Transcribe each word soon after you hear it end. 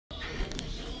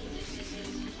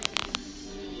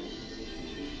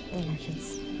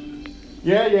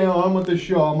Yeah, on with the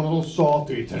show. I'm a little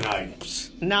salty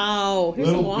tonight. No, here's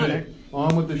some water. Bit.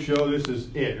 On with the show. This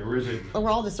is it, or is it We're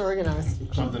all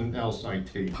disorganized. something else?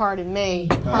 IT. Pardon me.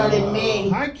 Pardon me.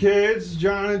 Hi, kids.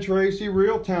 John and Tracy.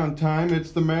 Reeltown time.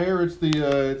 It's the mayor. It's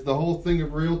the whole thing of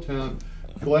Reeltown.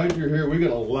 Glad you're here. We got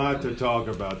a lot to talk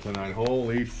about tonight.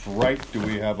 Holy fright, do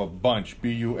we have a bunch.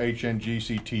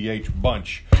 BUHNGCTH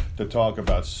bunch to talk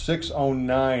about.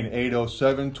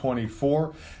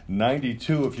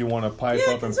 609-807-2492 if you want to pipe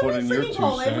up and put in your 2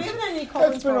 cents. We haven't had any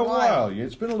calls. It's been a while.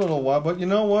 It's been a little while, but you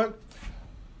know what?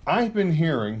 I've been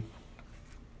hearing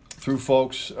through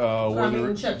folks I'm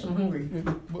eating chips. I'm hungry.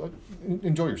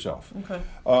 Enjoy yourself. Okay.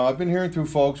 I've been hearing through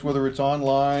folks, whether it's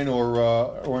online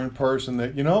or in person,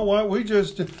 that you know what,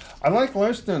 I like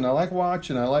listening, I like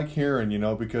watching, I like hearing,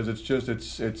 because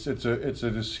it's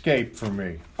an escape for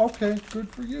me. Okay, good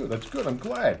for you. That's good. I'm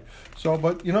glad. So,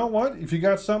 but you know what? If you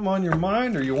got something on your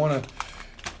mind, or you want to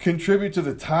contribute to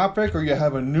the topic, or you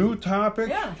have a new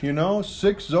topic,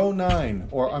 609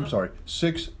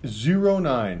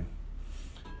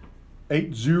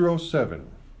 807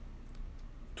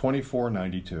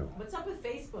 2492. What's up with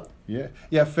Facebook? Yeah,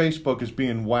 Facebook is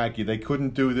being wacky. They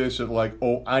couldn't do this at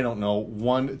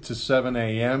 1 to 7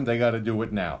 a.m. They got to do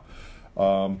it now.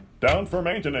 Down for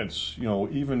maintenance.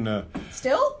 Even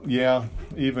still. Yeah,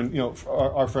 even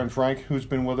our friend Frank, who's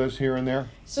been with us here and there.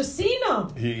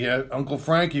 Cicino. Uncle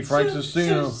Frankie, Frank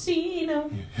Cicino.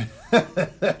 Cicino.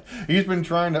 He's been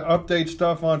trying to update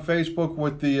stuff on Facebook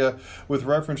with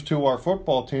reference to our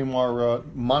football team, our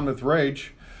Monmouth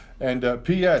Rage. And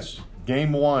P.S.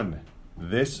 Game 1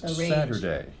 this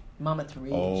Saturday. Monmouth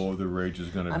Rage. Oh, the rage is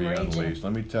going to be unleashed.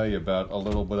 Let me tell you about a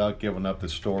little, without giving up the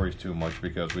stories too much,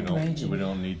 because we don't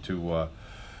need to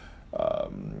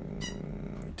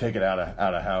take it out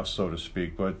of house, so to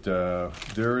speak. But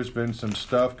there has been some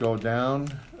stuff go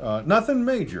down. Nothing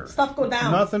major. Stuff go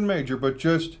down. Nothing major, but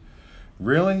just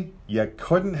really, you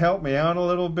couldn't help me out a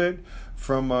little bit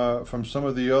from some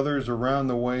of the others around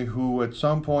the way who at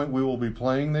some point we will be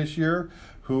playing this year,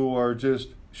 who are just,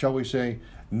 shall we say,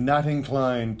 not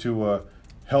inclined to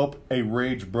help a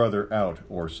rage brother out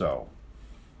or so.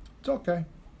 It's okay.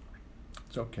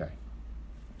 It's okay.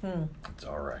 It's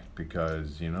all right,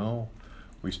 because,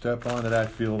 we step onto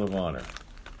that field of honor.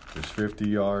 There's 50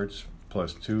 yards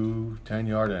plus 2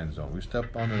 10-yard end zone. We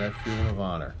step onto that field of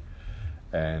honor,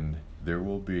 and there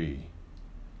will be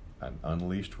an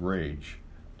unleashed rage,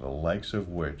 the likes of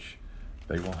which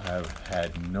they will have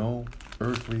had no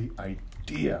earthly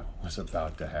idea was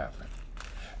about to happen.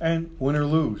 And win or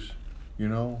lose,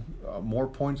 more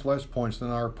points, less points than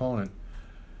our opponent,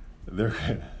 they're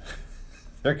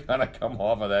gonna come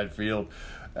off of that field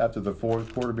after the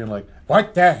fourth quarter being like,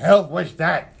 "What the hell was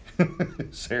that?"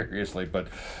 Seriously, but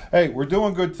hey, we're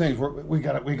doing good things. We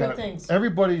got good things.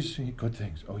 Everybody's good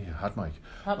things. Oh yeah, hot mic.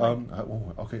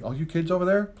 Okay, all you kids over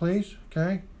there, please.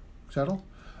 Okay, settle.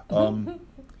 We're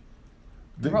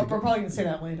probably gonna say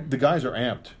that later. The guys are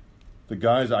amped. The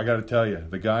guys, I got to tell you,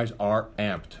 the guys are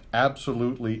amped.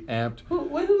 Absolutely amped.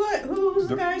 Who's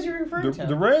the guys you're referring to?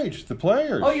 The Rage, the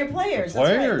players. Oh, your players.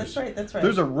 That's right.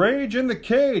 There's a rage in the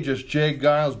cage, as Jay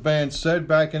Giles' band said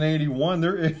back in '81.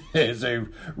 There is a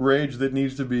rage that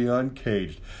needs to be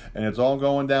uncaged. And it's all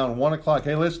going down 1 o'clock.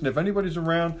 Hey, listen, if anybody's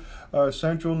around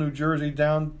central New Jersey,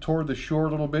 down toward the shore a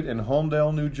little bit in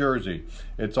Homedale, New Jersey,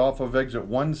 it's off of exit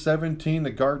 117,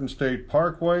 the Garden State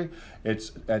Parkway.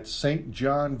 It's at St.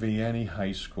 John Vianney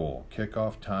High School.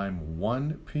 Kickoff time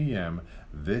 1 p.m.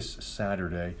 this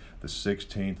Saturday, the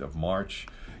 16th of March.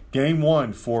 Game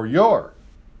 1 for your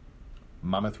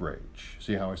Monmouth Rage.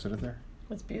 See how I said it there?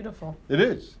 It's beautiful. It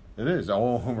is.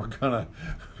 Oh, we're gonna.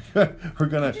 Are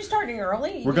you starting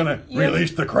early? We're gonna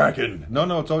release the Kraken.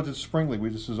 No, it's always springly.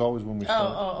 This is always when we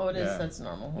start. Oh, it is. Yeah. That's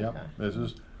normal. Yep. Okay.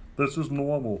 This is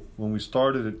normal. When we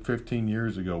started it 15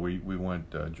 years ago, we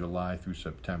went July through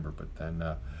September, but then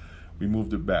we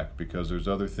moved it back because there's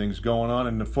other things going on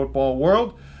in the football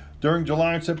world during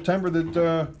July and September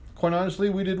that, quite honestly,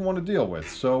 we didn't want to deal with.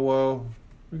 So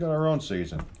we got our own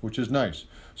season, which is nice.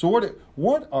 So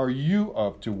what are you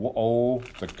up to? Oh,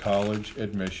 the college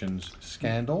admissions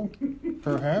scandal,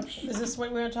 perhaps? Is this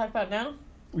what we're going to talk about now?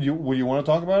 You want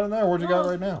to talk about it now? What do you got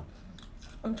right now?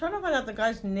 I'm trying to find out the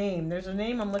guy's name. There's a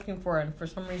name I'm looking for, and for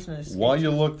some reason it's. While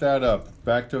you look that up,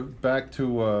 back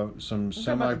to some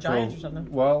semi-pro.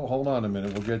 Well, hold on a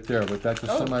minute. We'll get there. But that's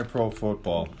semi-pro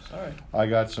football. Sorry. I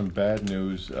got some bad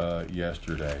news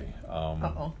yesterday.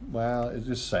 Uh-oh. Well, it's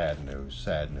just sad news.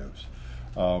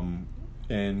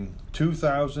 In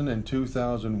 2000 and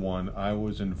 2001, I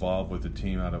was involved with a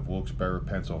team out of Wilkes-Barre,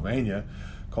 Pennsylvania,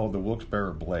 called the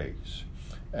Wilkes-Barre Blaze.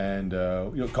 And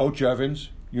Coach Evans,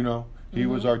 he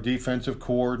was our defensive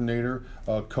coordinator.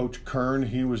 Coach Kern,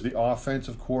 he was the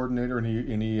offensive coordinator,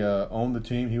 and he owned the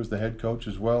team. He was the head coach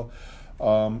as well.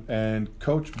 And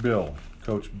Coach Bill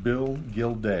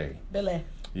Gilday. Billy.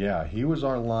 Yeah, he was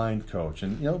our line coach,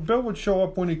 and Bill would show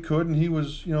up when he could, and he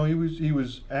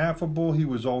was affable. He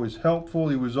was always helpful.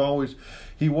 He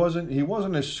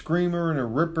wasn't a screamer and a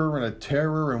ripper and a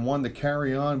terror and one to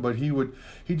carry on, but he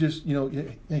just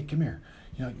hey, come here,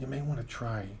 you may want to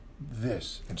try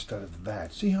this instead of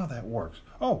that. See how that works.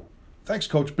 Oh, thanks,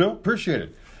 Coach Bill. Appreciate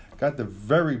it. Got the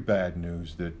very bad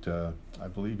news that I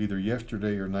believe either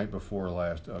yesterday or night before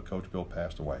last, Coach Bill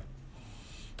passed away,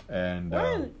 and.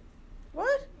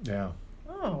 What? Yeah.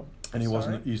 Oh. And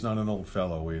he's not an old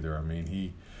fellow either. I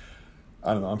mean,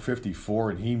 I don't know, I'm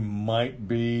 54, and he might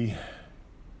be,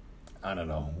 I don't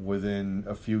know, within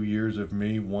a few years of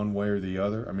me, one way or the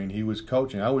other. I mean, he was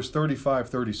coaching. I was 35,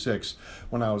 36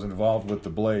 when I was involved with the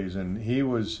Blaze, and he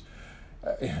was,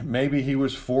 maybe he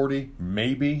was 40,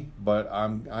 maybe, but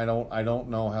I don't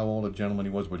know how old a gentleman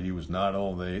he was, but he was not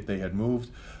old. They had moved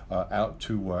out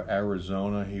to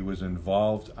Arizona. He was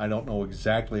involved. I don't know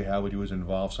exactly how, but he was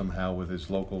involved somehow with his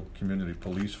local community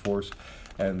police force.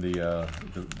 And the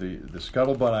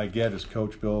scuttlebutt I get is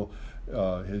Coach Bill.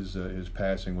 His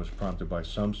passing was prompted by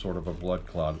some sort of a blood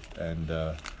clot, and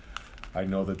I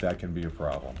know that can be a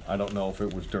problem. I don't know if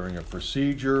it was during a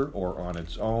procedure or on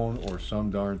its own or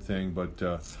some darn thing, but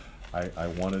I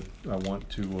want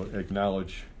to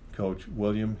acknowledge Coach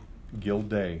William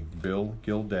Gilday, Bill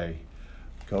Gilday.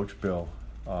 Coach Bill,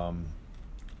 a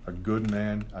good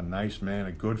man, a nice man,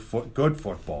 a good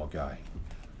football guy,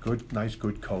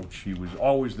 good coach. He was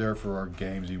always there for our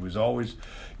games. He was always,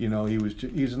 he's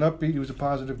an upbeat. He was a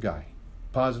positive guy.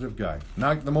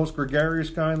 Not the most gregarious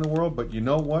guy in the world, but you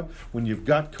know what? When you've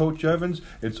got Coach Evans,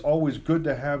 it's always good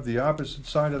to have the opposite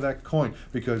side of that coin,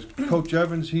 because Coach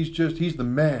Evans, he's the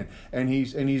man, and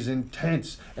he's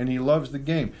intense, and he loves the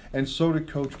game, and so did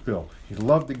Coach Bill. He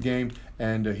loved the game,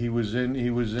 and he was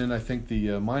in I think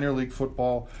the minor league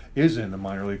football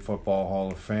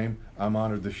Hall of Fame. I'm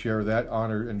honored to share that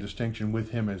honor and distinction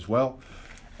with him as well,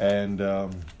 and.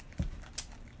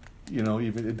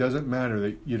 Even it doesn't matter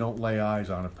that you don't lay eyes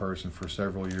on a person for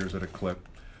several years at a clip.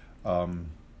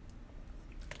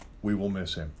 We will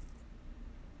miss him.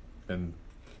 And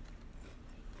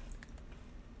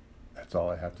that's all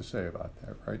I have to say about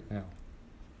that right now.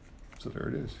 So there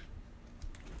it is.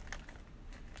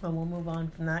 Well, we'll move on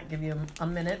from that. Give you a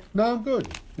minute. No, I'm good.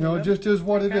 It just is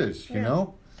what it is,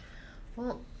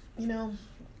 Well,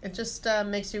 it just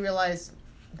makes you realize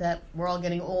that we're all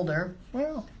getting older.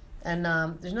 Well... And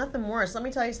there's nothing worse. Let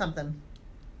me tell you something.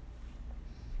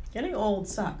 Getting old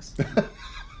sucks.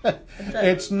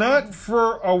 It's not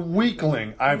for a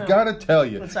weakling. I've got to tell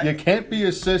you. You can't be a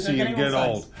sissy and get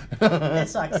old. It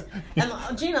sucks. And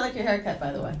Gene, I like your haircut,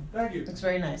 by the way. Thank you. Looks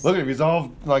very nice. Look at him. He's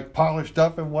all like polished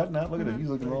up and whatnot. Look at him. He's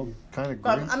looking all kind of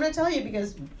great. I'm going to tell you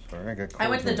because I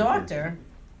went to the doctor,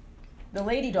 the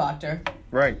lady doctor.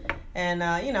 Right. And,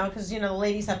 because, the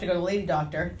ladies have to go to the lady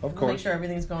doctor. Of course. Make sure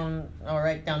everything's going all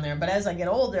right down there. But as I get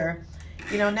older,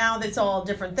 now it's all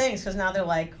different things. Because now they're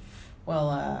like,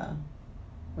 well,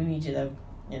 we need you to,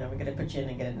 we're going to put you in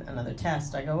and get another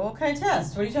test. I go, what kind of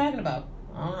test? What are you talking about?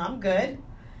 Oh, I'm good.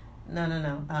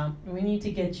 No. We need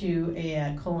to get you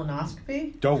a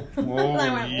colonoscopy. Don't. Whoa,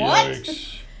 I went,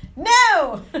 yikes. What?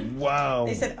 No! Wow.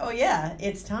 They said, oh, yeah,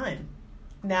 it's time.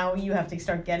 Now you have to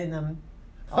start getting them.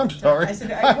 I'm sorry. I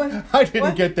said, I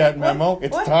didn't get that memo.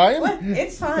 It's time? What?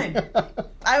 It's time.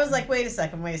 I was like, wait a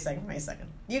second.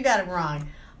 You got it wrong.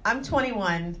 I'm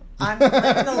 21. I'm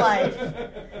living the life.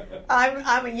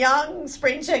 I'm a young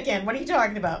spring chicken. What are you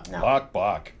talking about? No.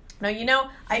 Bok. No,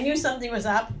 I knew something was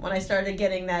up when I started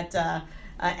getting that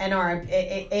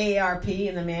AARP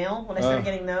in the mail. When I started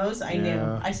getting those, I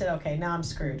knew. I said, okay, now I'm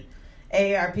screwed.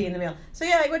 AARP in the mail. So,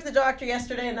 I went to the doctor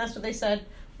yesterday, and that's what they said.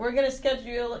 We're going to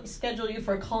schedule you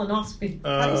for a colonoscopy.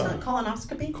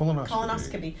 Colonoscopy?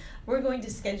 Colonoscopy. We're going to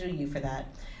schedule you for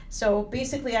that. So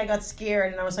basically I got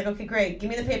scared and I was like, okay, great. Give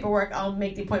me the paperwork. I'll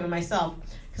make the appointment myself.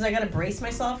 Because I got to brace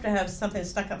myself to have something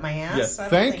stuck up my ass. Yes, I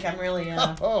don't think I'm really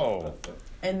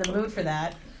in the mood for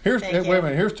that. Wait a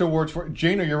minute. Here's two words for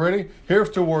Gina. You ready?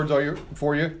 Here's two words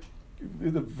for you.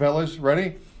 The fellas,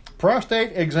 ready?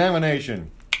 Prostate examination.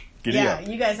 Giddy up.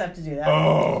 You guys have to do that.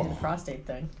 Oh. Do the prostate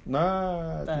thing.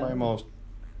 Nah, it's my most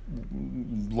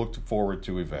looked forward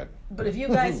to event. But if you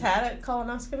guys had a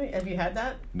colonoscopy, have you had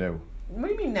that? No. What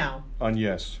do you mean now?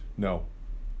 Yes. No.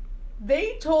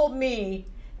 They told me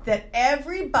that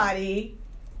everybody,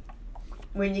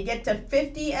 when you get to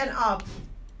 50 and up,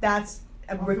 that's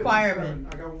a requirement. 57.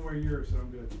 I got one more year, so I'm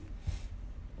good.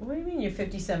 What do you mean you're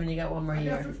 57, you got one more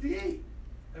year? I got 58.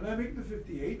 And I make the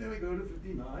 58, then I go to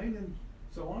 59, and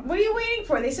so on. What are you waiting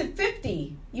for? They said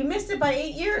 50. You missed it by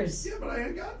 8 years. Yeah, but I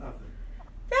ain't got nothing.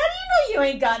 How do you know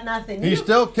you ain't got nothing? He's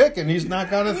still kicking. He's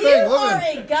not got a thing. You Look are at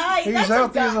him. a guy. He's that's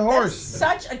healthy a guy, as a horse.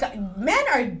 That's such a guy. Men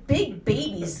are big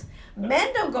babies.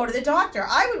 Men don't go to the doctor.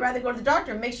 I would rather go to the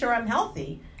doctor and make sure I'm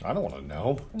healthy. I don't want to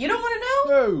know. You don't want to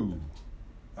know? No.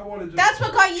 I want to just. That's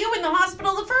what got you in the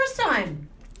hospital the first time.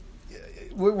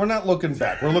 We're not looking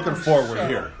back. We're looking forward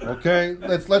here. Okay,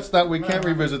 let's not. We can't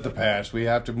revisit the past. We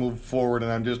have to move forward,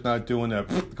 and I'm just not doing that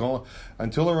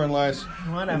until or unless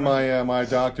my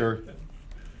doctor,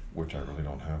 which I really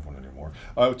don't have one anymore,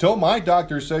 until my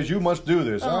doctor says you must do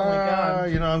this. Oh my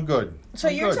God! You know I'm good. So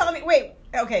I'm you're good. telling me? Wait.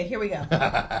 Okay, here we go.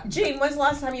 Gene, when's the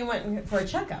last time you went for a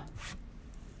checkup?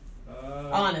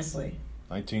 Honestly.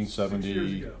 1970. 6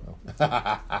 years ago.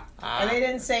 And they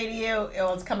didn't say to you,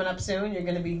 "Oh, it's coming up soon. You're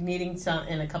going to be needing some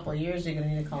in a couple of years. You're going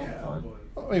to need to call." Yeah,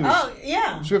 He was, Oh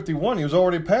yeah. he was 51. He was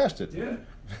already past it. yeah.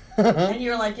 And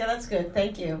you're like, "Yeah, that's good.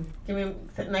 Thank you. Give me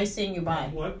nice seeing you. My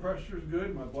Bye." blood pressure is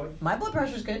good. My blood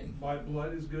pressure's good. My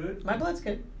blood is good. My blood's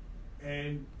good.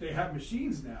 And they have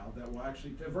machines now that will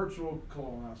actually, a virtual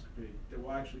colonoscopy, that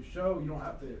will actually show you don't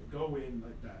have to go in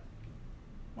like that.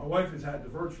 My wife has had the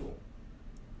virtual.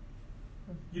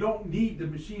 You don't need the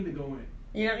machine to go in.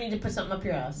 You don't need to put something up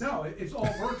your ass. No, it's all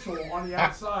virtual on the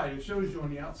outside. It shows you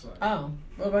on the outside. Oh,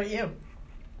 what about you?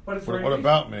 But it's What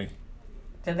about me?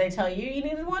 Did they tell you you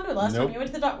needed one? Or last Nope. time you went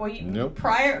to the doctor? Well, Nope.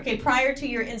 Prior to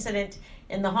your incident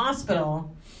in the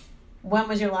hospital, when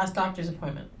was your last doctor's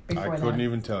appointment? Before I couldn't that?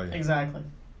 even tell you. Exactly.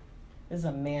 This is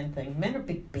a man thing. Men are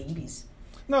big babies.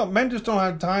 No, men just don't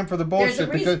have time for the There's a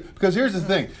bullshit because here's the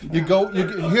thing.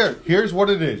 Here's what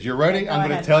it is. You ready? Okay, go I'm going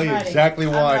to ahead. tell I'm you ready. exactly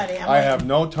I'm why ready. I'm I ready. have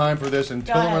no time for this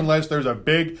until ahead. or unless there's a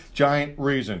big giant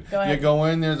reason. Go ahead. You go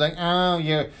in there, it's like, oh,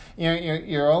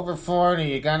 you're over 40.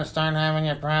 You got to start having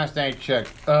your prostate checked.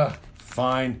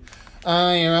 Fine.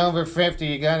 You're over 50.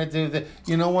 You got to do that.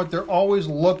 You know what? They're always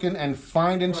looking and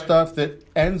finding stuff that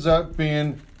ends up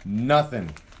being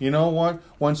nothing. You know what?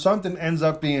 When something ends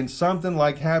up being something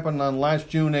like happened on last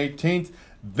June 18th,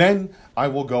 then I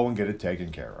will go and get it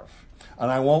taken care of. And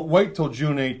I won't wait till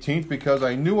June 18th because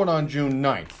I knew it on June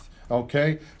 9th.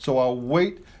 Okay? So I'll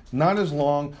wait not as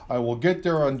long. I will get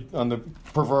there on the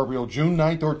proverbial June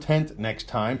 9th or 10th next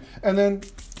time. And then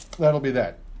that'll be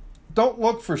that. Don't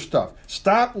look for stuff.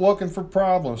 Stop looking for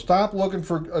problems. Stop looking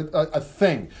for a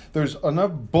thing. There's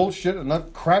enough bullshit,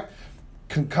 enough crap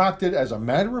concocted as a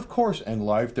matter of course in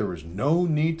life. There is no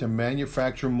need to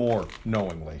manufacture more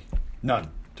knowingly. None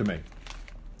to me.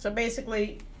 So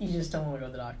basically, you just don't want to go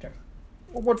to the doctor.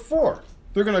 Well, what for?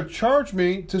 They're going to charge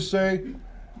me to say,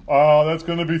 oh, that's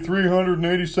going to be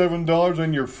 $387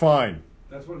 and you're fine.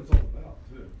 That's what it's all about,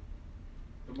 too.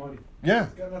 The money. Yeah.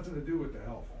 It's got nothing to do with the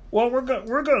health. Well, we're gonna.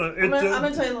 I'm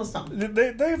gonna tell you a little something.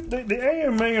 The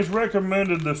AMA has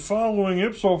recommended the following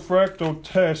ipso facto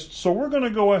tests, so we're going to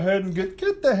go ahead and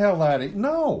get the hell out of it.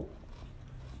 No,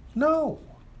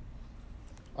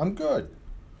 I'm good.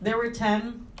 There were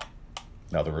 10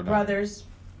 Now there were none. brothers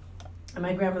in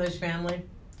my grandmother's family.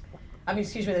 There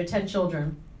were 10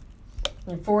 children,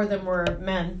 and 4 of them were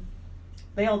men.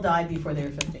 They all died before they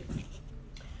were 50.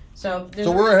 So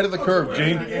we're ahead of the curve,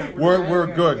 Gene. Yeah. We're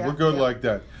good. Yeah. We're good like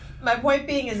that. My point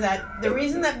being is that the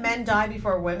reason that men die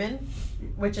before women,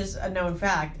 which is a known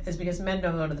fact, is because men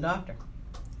don't go to the doctor.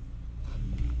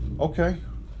 Okay.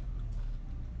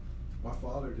 My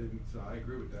father didn't, so I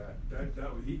agree with that.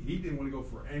 He didn't want to go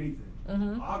for anything.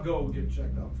 Mm-hmm. I'll go get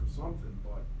checked out for something,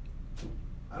 but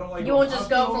I don't like. You won't just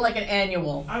go for like an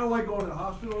annual. I don't like going to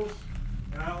hospitals,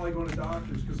 and I don't like going to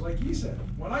doctors because, like he said,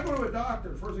 when I go to a doctor,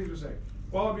 the first thing he's gonna say,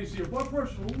 "Well, obviously your blood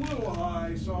pressure's a little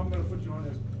high, so I'm gonna put you on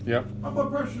this." Yep. My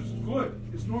blood pressure's good.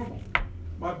 It's normal.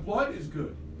 My blood is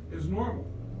good. It's normal.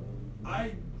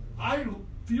 I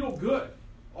feel good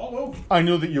all over. I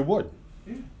knew that you would.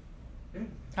 Yeah.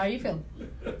 How you feel?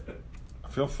 I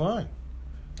feel fine.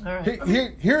 All right.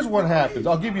 Here's what happens.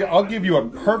 I'll give you a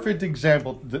perfect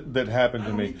example that happened to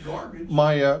I don't me. eat garbage.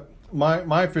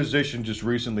 My physician just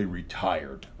recently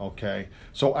retired. Okay,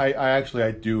 so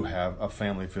I do have a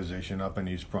family physician up in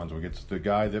East Brunswick. It's the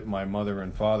guy that my mother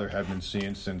and father have been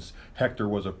seeing since Hector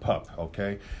was a pup.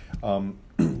 Okay,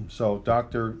 so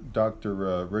Dr.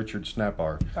 Richard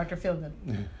Snapar. Dr. Feelgood.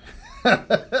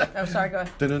 Oh, sorry, go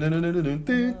ahead.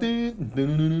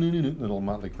 Little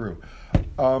Motley Crue.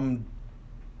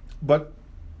 But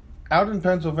out in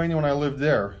Pennsylvania when I lived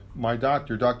there, my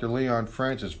doctor, Dr. Leon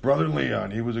Francis, Brother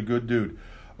Leon, he was a good dude,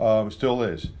 still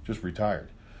is, just retired.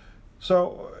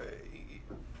 So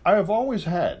I have always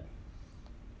had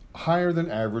higher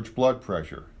than average blood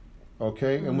pressure.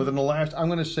 Okay, and within the last, I'm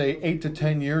going to say 8 to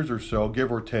 10 years or so,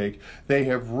 give or take, they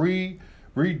have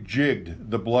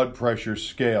rejigged the blood pressure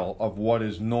scale of what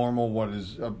is normal, what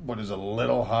is a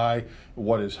little high,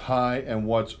 what is high, and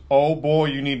what's, oh boy,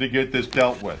 you need to get this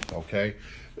dealt with. Okay,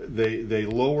 they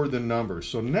lower the numbers.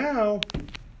 So now,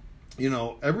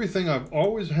 everything I've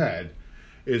always had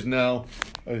is now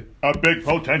a big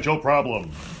potential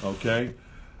problem. Okay,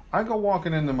 I go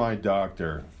walking into my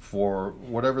doctor for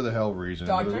whatever the hell reason.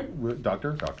 Doctor.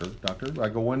 I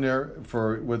go in there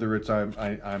for whether it's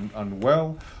I'm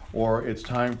unwell or it's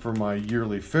time for my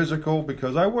yearly physical,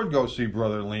 because I would go see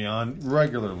Brother Leon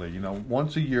regularly,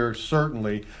 once a year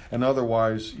certainly, and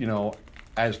otherwise,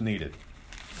 as needed.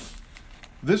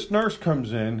 This nurse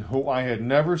comes in who I had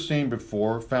never seen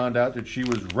before, found out that she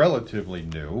was relatively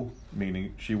new,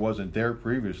 meaning she wasn't there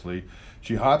previously.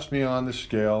 She hops me on the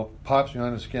scale, pops me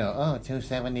on the scale. Oh,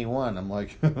 271. I'm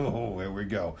like, oh, here we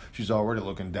go. She's already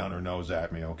looking down her nose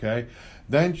at me, okay?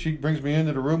 Then she brings me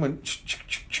into the room and,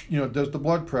 does the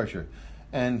blood pressure.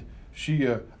 And she,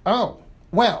 oh,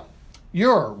 well,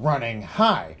 you're running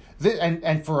high.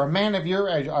 And for a man of your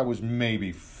age, I was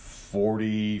maybe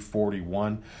 40,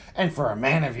 41. And for a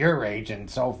man of your age and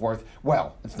so forth,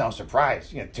 well, it's no surprise.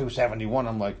 271.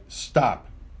 I'm like, stop.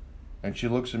 And she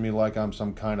looks at me like I'm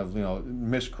some kind of,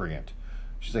 miscreant.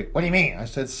 She's like, what do you mean? I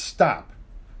said, stop.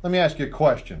 Let me ask you a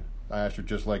question. I asked her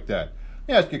just like that. Let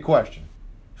me ask you a question.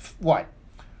 What?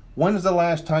 When's the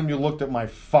last time you looked at my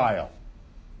file?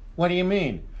 What do you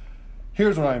mean?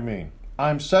 Here's what I mean.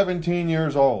 I'm 17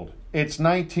 years old. It's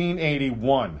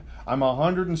 1981. I'm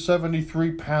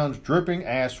 173 pounds dripping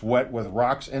ass wet with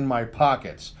rocks in my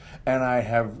pockets. And I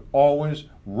have always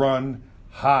run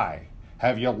high.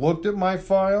 Have you looked at my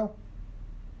file?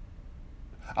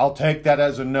 I'll take that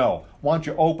as a no. Why don't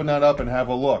you open that up and have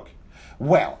a look?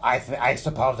 Well, I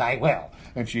suppose I will.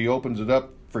 And she opens it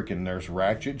up, freaking Nurse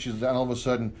Ratched. She's then all of a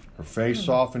sudden, her face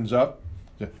softens up.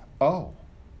 Oh.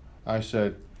 I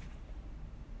said,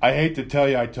 I hate to tell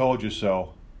you I told you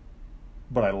so,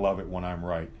 but I love it when I'm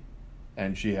right.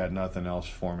 And she had nothing else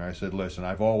for me. I said, listen,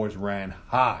 I've always ran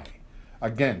high.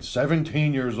 Again,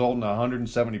 17 years old and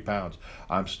 170 pounds.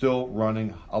 I'm still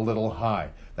running a little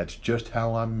high. That's just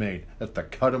how I'm made. That's the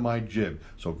cut of my jib.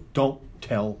 So don't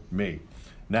tell me.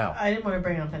 Now, I didn't want to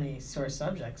bring up any sore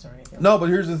subjects or anything. No, but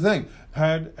here's the thing.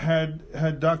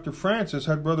 Had Dr. Francis,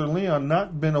 had Brother Leon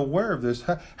not been aware of this,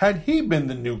 had he been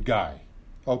the new guy,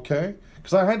 okay?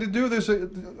 Because I had to do this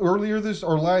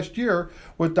last year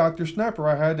with Dr. Snapper.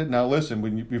 I had to, now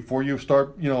listen, before you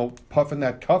start, puffing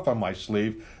that cuff on my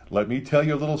sleeve, let me tell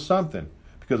you a little something.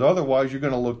 Because otherwise you're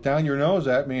going to look down your nose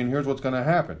at me and here's what's going to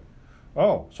happen.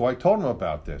 Oh, so I told him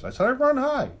about this. I said, I run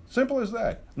high. Simple as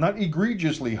that. Not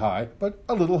egregiously high, but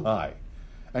a little high.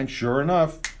 And sure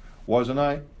enough, wasn't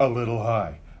I a little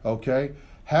high? Okay?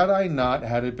 Had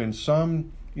it been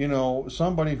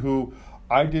somebody who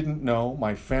I didn't know,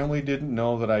 my family didn't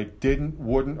know, that I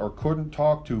wouldn't, or couldn't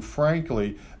talk to,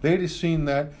 frankly, they'd have seen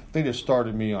that. They'd have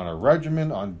started me on a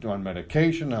regimen, on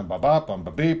medication, on ba-bop, on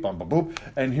ba-beep, on ba-boop,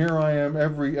 and here I am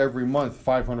every month,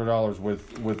 $500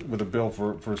 with a bill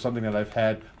for something that I've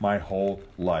had my whole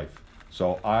life.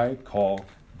 So I call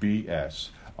BS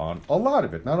on a lot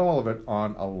of it. Not all of it,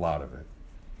 on a lot of it.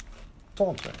 That's all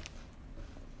I'm saying.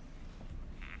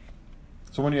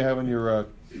 So when are you having your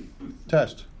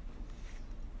test?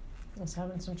 I was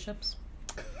having some chips.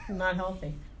 Not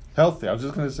healthy. Healthy. I was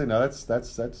just going to say, no, that's not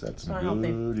some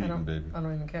healthy. good eating, baby. I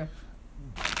don't even care.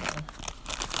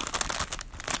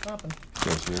 Stopping.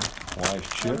 Guess here. Wise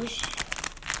chips.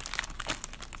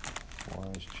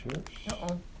 Wise chips.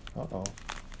 Uh-oh. Uh-oh.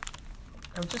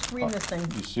 I'm just reading this thing.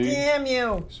 You see? Damn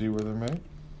you. See where they're made?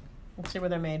 Let's see where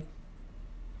they're made.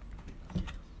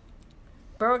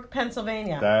 Berwick,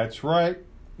 Pennsylvania. That's right.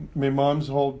 My mom's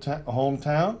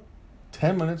hometown.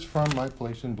 10 minutes from my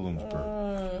place in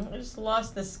Bloomsburg. I just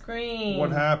lost the screen.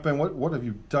 What happened? What have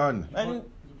you done? Is it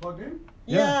plugged in?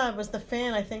 Yeah, it was the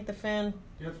fan. I think the fan.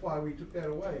 That's why we took that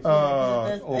away.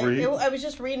 Overheat. I was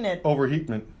just reading it.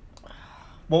 Overheatment.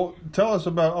 Well, tell us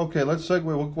about. Okay, let's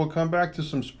segue. We'll come back to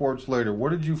some sports later.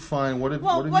 What did you find? What have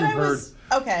you heard?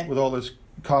 Okay. With all this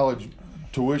college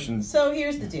tuition. So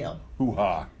here's the deal.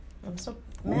 Hoo-ha. I'm so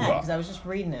mad because I was just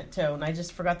reading it too, and I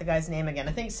just forgot the guy's name again.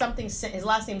 I think his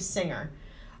last name's Singer.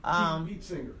 Pete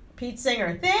Singer. Pete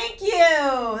Singer. Thank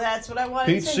you. That's what I wanted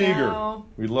Pete to Seeger. know.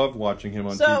 We loved watching him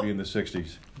on TV in the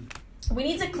 60s. We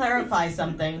need to clarify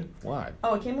something. Why?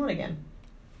 Oh, it came on again.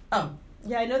 Oh,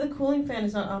 yeah, I know the cooling fan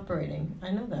is not operating.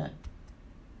 I know that.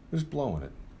 Just blowing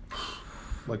it.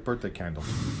 Like birthday candles.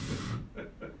 You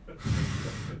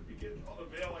get all the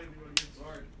mail in when it gets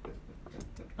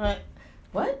hard.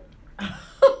 What?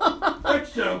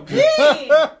 Next show. Gene!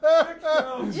 Next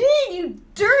show. Gene, you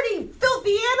dirty,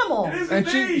 filthy animal! It isn't And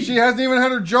me. she hasn't even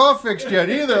had her jaw fixed yet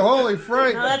either. Holy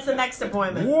fright. No, that's the next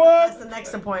appointment. What? That's the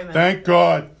next appointment. Thank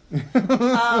God.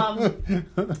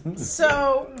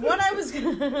 So what I was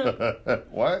gonna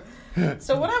What?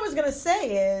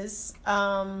 say is,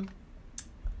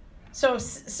 so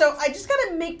I just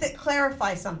gotta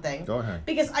clarify something. Go ahead.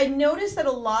 Because I noticed that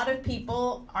a lot of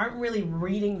people aren't really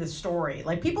reading the story.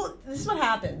 Like this is what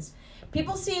happens.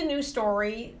 People see a new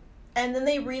story, and then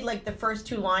they read like the first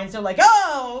 2 lines. They're like,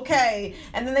 oh, okay.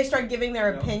 And then they start giving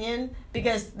their opinion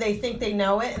because they think they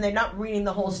know it, and they're not reading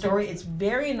the whole story. It's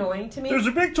very annoying to me. There's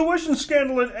a big tuition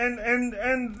scandal, and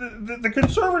the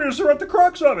conservatives are at the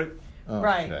crux of it. Okay.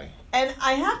 Right. And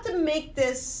I have to make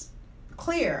this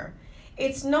clear.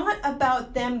 It's not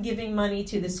about them giving money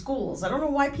to the schools. I don't know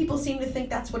why people seem to think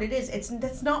that's what it is.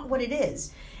 That's not what it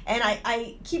is. And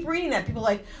I keep reading that. People are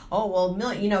like, oh, well,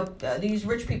 these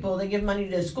rich people, they give money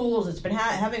to schools. It's been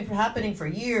happening for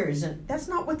years. And that's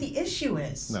not what the issue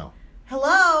is. No.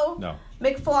 Hello? No.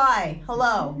 McFly,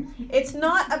 hello. It's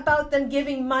not about them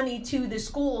giving money to the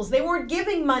schools. They weren't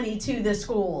giving money to the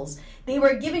schools. They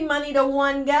were giving money to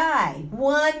one guy.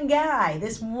 One guy.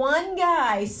 This one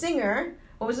guy, Singer.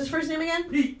 What was his first name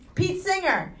again? Pete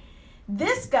Singer.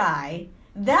 This guy,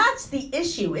 that's the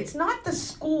issue. It's not the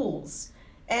schools.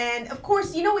 And, of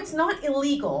course, it's not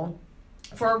illegal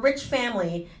for a rich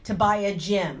family to buy a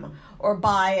gym or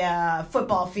buy a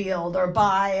football field or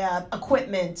buy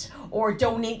equipment or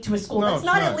donate to a school. No, That's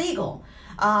not not illegal.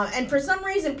 And for some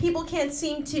reason, people can't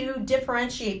seem to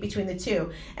differentiate between the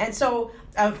two. And so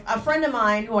a friend of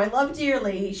mine who I love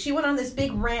dearly, she went on this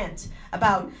big rant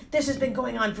about this has been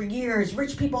going on for years.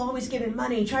 Rich people always giving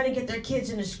money, trying to get their kids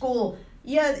into school.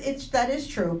 Yeah, that is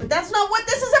true. But that's not what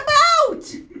this is about.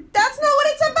 That's not what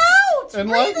it's about.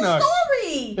 Enlighten Read the us.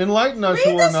 story. Enlighten us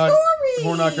Read who the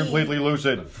are not completely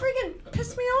lucid. Friggin'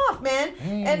 piss me off, man.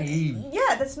 Hey. And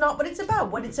yeah, that's not what it's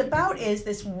about. What it's about is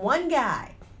this one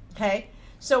guy. Okay?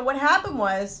 So what happened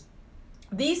was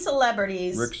these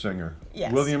celebrities. Rick Singer.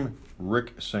 Yes. William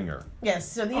Rick Singer.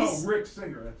 Yes. So these. Oh, Rick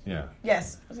Singer. That's Yeah.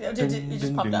 Yes. It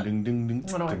just popped up. Not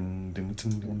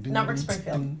Rick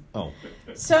Springfield. Oh.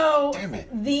 So Damn it.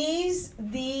 these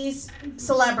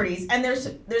celebrities, and there's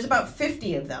about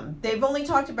 50 of them. They've only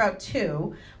talked about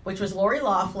 2, which was Lori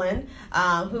Loughlin,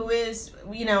 who is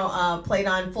played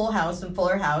on Full House and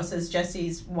Fuller House as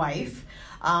Jesse's wife,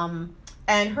 and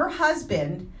her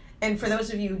husband. And for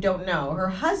those of you who don't know, her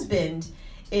husband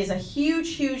is a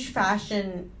huge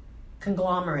fashion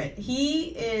conglomerate.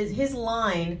 His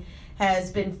line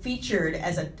has been featured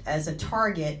as a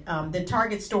Target, the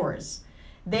Target stores.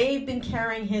 They've been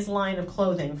carrying his line of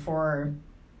clothing for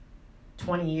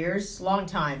 20 years, long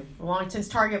time, since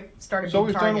Target started. So being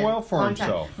he's Target, done well for long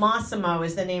himself. Time. Massimo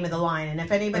is the name of the line, and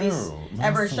if anybody's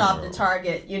ever shopped at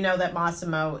Target, you know that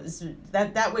Massimo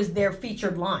that was their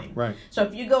featured line. Right. So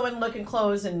if you go and look in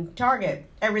clothes in Target,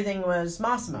 everything was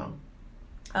Massimo.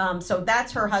 So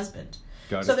that's her husband.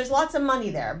 Got So it. there's lots of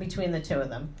money there between the two of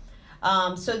them.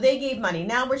 So they gave money.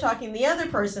 Now we're talking the other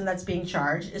person that's being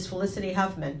charged is Felicity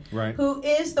Huffman, Right. who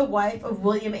is the wife of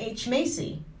William H.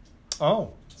 Macy.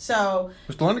 Oh. So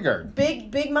Mr. Lundegaard.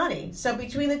 big money. So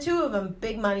between the two of them,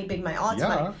 big money, lots of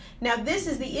money. Now this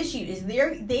is the issue: is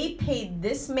they paid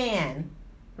this man,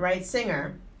 right,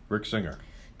 Singer, Rick Singer.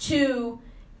 to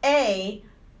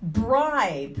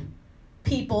bribe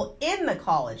people in the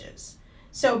colleges.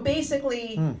 So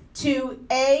basically, to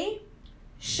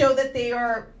show that they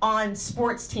are on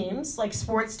sports teams, like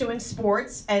doing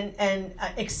sports and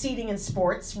exceeding in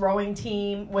sports. Rowing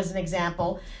team was an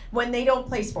example. When they don't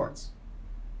play sports.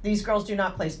 These girls do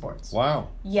not play sports. Wow.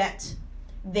 Yet,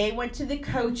 they went to the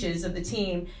coaches of the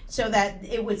team so that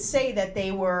it would say that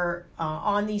they were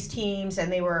on these teams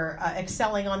and they were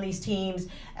excelling on these teams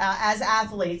as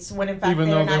athletes, when in fact Even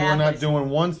they're though not they were not athletes. doing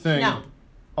one thing No.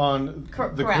 on the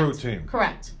Correct. crew team.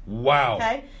 Correct. Wow.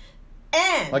 Okay?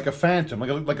 And Like a phantom, like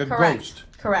a correct. ghost.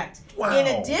 Correct. Wow. In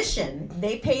addition,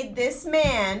 they paid this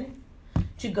man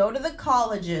to go to the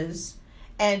colleges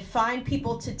and find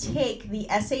people to take the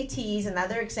SATs and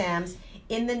other exams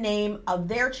in the name of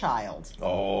their child.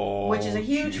 Oh. Which is a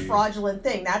huge gee. fraudulent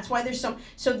thing. That's why there's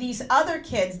so these other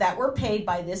kids that were paid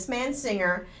by this man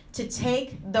Singer to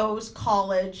take those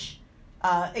college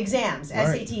exams,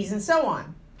 Right. SATs and so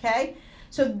on. Okay?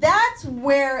 So that's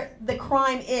where the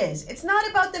crime is. It's not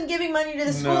about them giving money to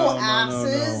the school,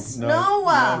 asses.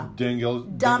 No,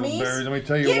 dummies. Let me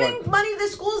tell you giving what. money to the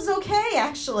school is okay,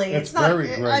 actually. It's not. very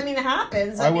great. I mean, it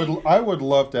happens. I would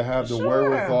love to have the Sure.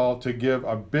 wherewithal to give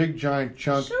a big giant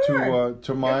chunk Sure.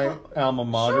 to my alma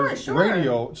mater's Sure.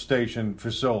 radio station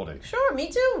facility. Sure, me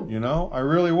too. You know, I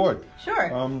really would. Sure.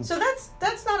 So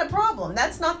that's not a problem.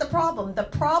 That's not the problem. The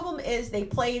problem is they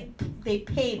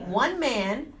paid one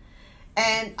man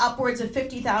and upwards of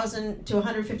 $50,000 to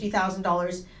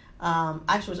 $150,000.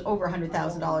 Actually, it was over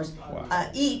 $100,000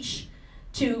 each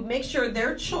to make sure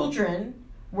their children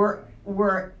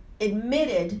were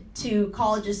admitted to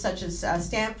colleges such as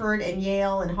Stanford and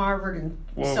Yale and Harvard and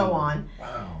so on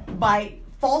by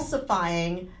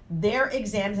falsifying their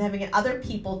exams and having other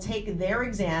people take their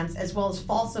exams as well as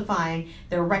falsifying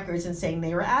their records and saying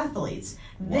they were athletes.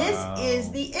 This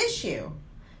is the issue.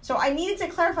 So I needed to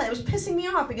clarify. It was pissing me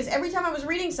off because every time I was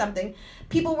reading something,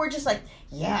 people were just like,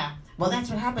 yeah, well, that's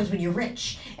what happens when you're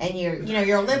rich and you're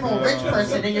a liberal rich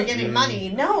person and you're giving money.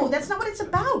 No, that's not what it's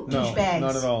about, douchebags. No,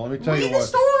 not at all. Let me tell you what. what. Read the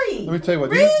story. Let me tell you what.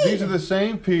 These are the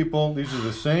same people. These are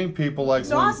the same people. Like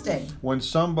exhausting. When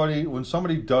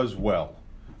somebody does well.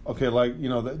 Okay, like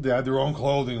they have their own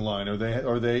clothing line, or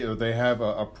they have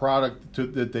a product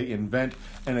that they invent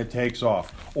and it takes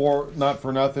off, or not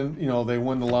for nothing, they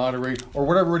win the lottery or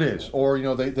whatever it is, or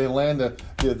they land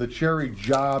the cherry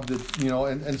job that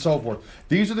and so forth.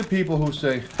 These are the people who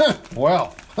say,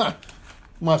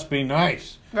 must be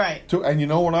nice, right? And you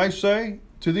know what I say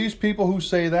to these people who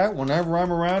say that whenever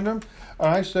I'm around them.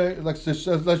 I say, let's just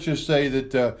say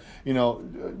that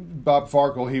Bob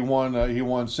Farkle he won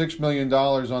 $6 million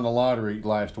on the lottery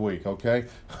last week. Okay,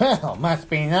 well,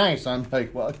 must be nice. I'm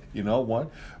like, well, you know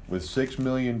what? With $6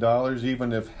 million,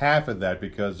 even if half of that,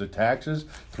 because the taxes,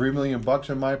 $3 million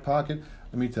in my pocket.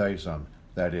 Let me tell you something.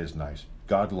 That is nice.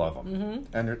 God love them.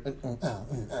 Mm-hmm.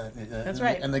 And that's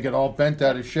right. And they get all bent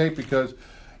out of shape because,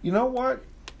 you know what?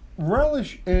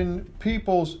 Relish in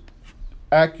people's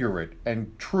accurate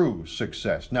and true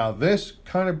success. Now, this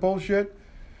kind of bullshit,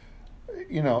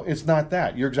 it's not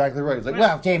that. You're exactly right. It's like,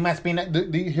 well, gee, must be nice.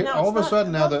 All of a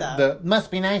sudden now the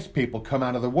must be nice people come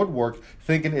out of the woodwork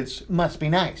thinking it's must be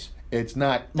nice. It's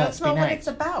not. That's not what it's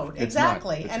about. It's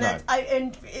exactly. Not.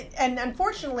 And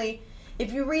unfortunately,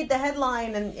 if you read the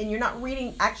headline and you're not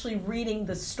actually reading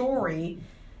the story,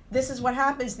 this is what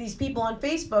happens. These people on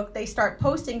Facebook, they start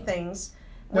posting things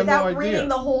without reading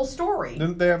the whole story.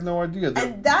 They have no idea.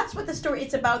 And that's what the story,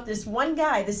 it's about this one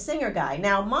guy, the singer guy.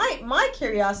 Now, my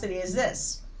curiosity is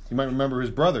this. You might remember his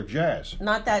brother, Jazz.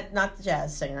 Not the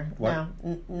jazz singer. What?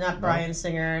 No, not Brian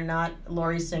Singer, not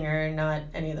Laurie Singer, not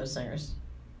any of those singers.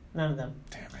 None of them.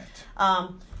 Damn it.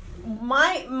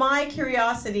 My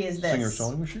curiosity is this. Singer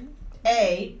sewing machine?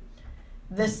 I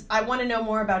want to know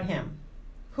more about him.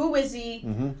 Who is he?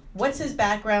 Mm-hmm. What's his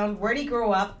background? Where did he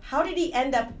grow up? How did he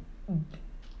end up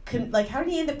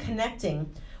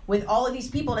connecting with all of these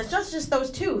people? And it's not just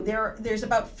those two. There's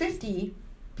about 50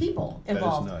 people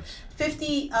involved. That is nuts.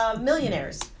 50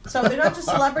 millionaires. So they're not just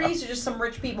celebrities. They're just some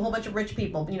rich people, a whole bunch of rich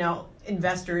people.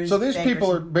 Investors. So these bankers.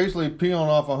 people are basically peeling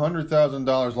off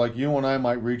 $100,000, like you and I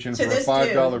might reach in for a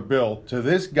 $5 bill to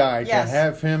this guy to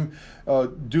have him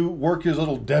work his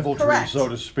little deviltry, so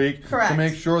to speak, to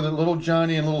make sure that little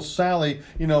Johnny and little Sally,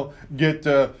 get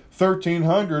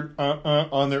 1,300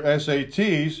 on their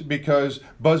SATs because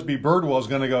Busby Birdwell is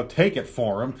going to go take it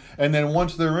for them. And then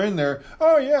once they're in there,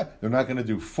 they're not going to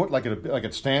do like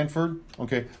at Stanford.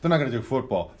 Okay, they're not going to do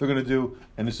football. They're going to do,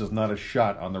 and this is not a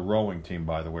shot on the rowing team,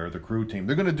 by the way, or the crew team.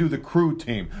 They're going to do the crew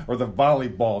team or the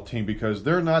volleyball team because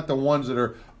they're not the ones that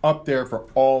are up there for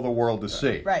all the world to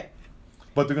see. Right.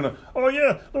 But they're gonna. Oh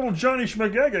yeah, little Johnny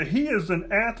Schmagega. He is an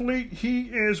athlete. He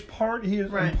is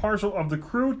parcel of the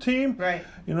crew team. Right.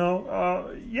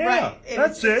 Right.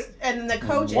 That's it. And the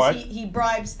coaches, he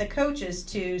bribes the coaches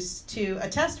to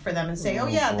attest for them and say,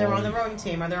 they're on the rowing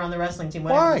team or they're on the wrestling team,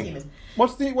 whatever the team is.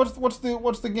 What's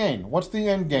the gain? What's the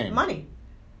end game? Money.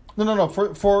 No.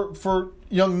 For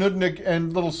young Nudnik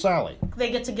and little Sally,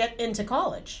 they get into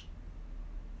college.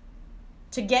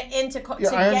 To get into the college.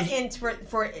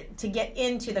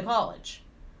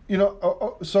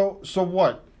 So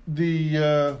what?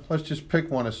 Let's just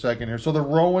pick one a second here. So the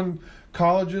rowing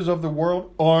colleges of the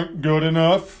world aren't good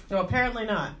enough. No, apparently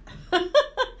not.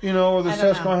 Or the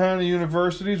Susquehanna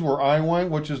universities where I went,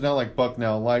 which is now like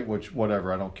Bucknell Light, which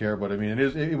whatever, I don't care. But I mean,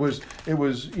 it was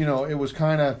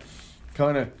kind of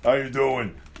how you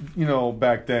doing?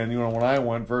 Back then, when I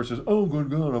went versus, oh, good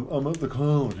God, I'm at the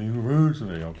college,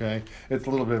 university, okay? It's a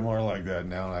little bit more like that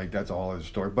now. That's a whole other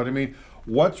story. But, I mean,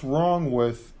 what's wrong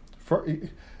with,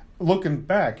 looking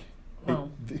back,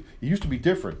 It used to be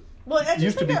different. Well, I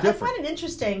used to be I different. find it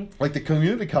interesting. Like the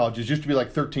community colleges used to be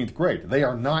like 13th grade. They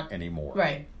are not anymore.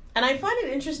 Right. And I find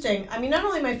it interesting. I mean, not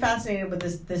only am I fascinated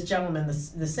with this gentleman,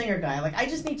 the singer guy, like I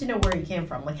just need to know where he came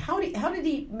from. Like how did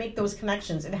he make those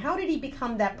connections, and how did he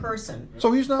become that person?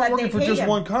 So he's not working for just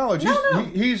one college. No.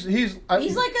 He's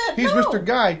Mr.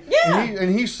 Guy. Yeah.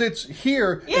 And he sits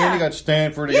here. Yeah. And then you got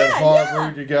Stanford. You got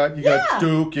Harvard. You got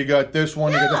Duke. You got this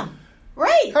one. You got that.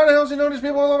 Right. How the hell does he know these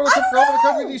people all over the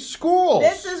country? These schools.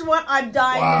 This is what I'm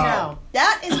dying to know.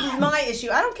 That is my issue.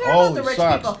 I don't care about the rich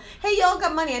people. Hey, y'all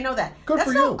got money. I know that. Good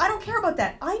for you. I don't care about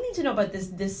that. I need to know about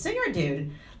this singer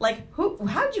dude. Like,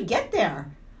 how did you get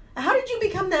there? How did you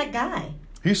become that guy?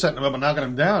 He's setting him up and knocking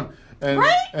him down. And,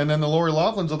 and then the Lori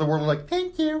Loughlin's of the world are like,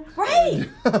 thank you. Right.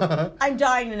 I'm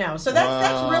dying to know. So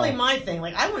that's really my thing.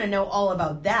 Like, I want to know all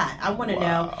about that. I want to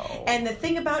know. And the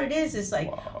thing about it is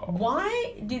like,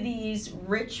 why do these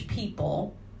rich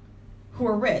people who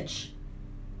are rich...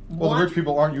 Well, the rich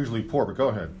people aren't usually poor, but go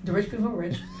ahead. The rich people who are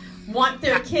rich want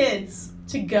their kids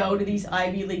to go to these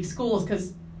Ivy League schools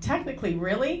because technically,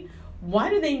 really...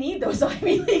 Why do they need those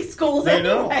Ivy League schools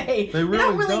anyway? They really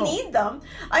don't really need them.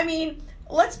 I mean...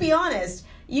 Let's be honest.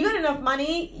 You got enough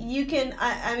money, you can.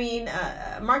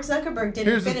 Mark Zuckerberg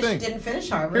didn't finish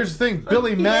Harvard. Here's the thing: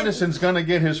 Billy Madison's gonna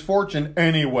get his fortune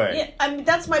anyway. Yeah, I mean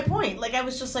that's my point. Like I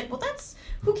was just like, well,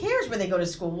 who cares where they go to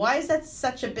school? Why is that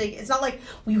such a big? It's not like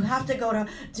you have to go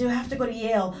to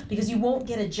Yale because you won't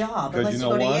get a job unless you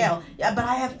go to Yale. Yeah, but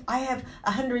I have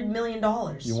 $100 million.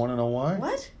 You want to know why?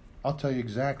 What? I'll tell you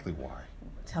exactly why.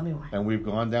 Tell me why. And we've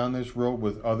gone down this road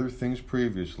with other things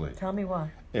previously. Tell me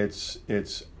why. It's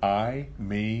I,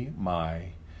 me, my.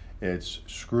 It's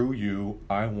screw you,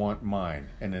 I want mine.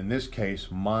 And in this case,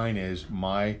 mine is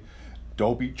my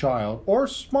dopey child or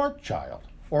smart child.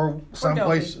 Or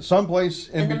someplace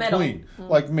in between.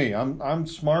 Like me. I'm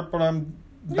smart, but I'm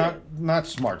not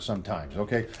smart sometimes,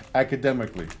 okay?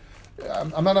 Academically.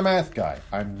 I'm not a math guy.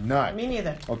 I'm not. Me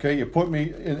neither. Okay, you put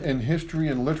me in history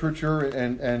and literature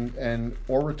and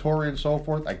oratory and so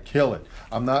forth, I kill it.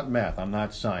 I'm not math. I'm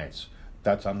not science.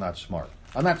 I'm not smart.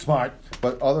 I'm not smart,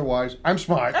 but otherwise, I'm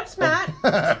smart. I'm smart.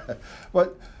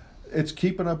 But it's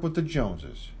keeping up with the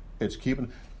Joneses. It's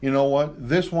keeping... You know what?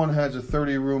 This one has a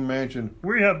 30-room mansion.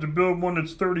 We have to build one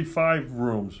that's 35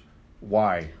 rooms.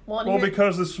 Why? Well,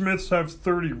 because the Smiths have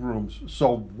 30 rooms.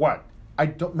 So what? I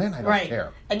don't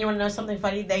care. And you want to know something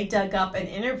funny? They dug up an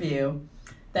interview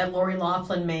that Lori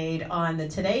Loughlin made on the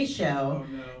Today Show,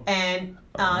 and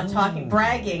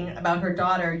bragging about her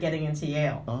daughter getting into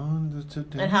Yale. On the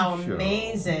Today Show. And how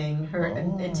amazing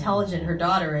intelligent her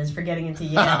daughter is for getting into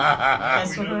Yale.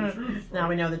 Now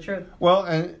we know the truth. Well,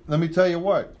 and let me tell you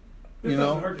what. This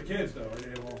doesn't hurt the kids, though, or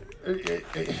they won't.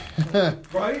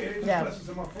 Right? It messes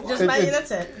them up for life.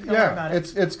 That's it. Don't worry about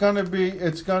it. It's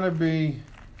gonna be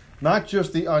not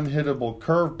just the unhittable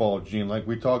curveball, Gene, like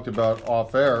we talked about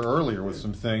off air earlier with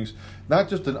some things. Not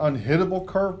just an unhittable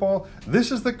curveball.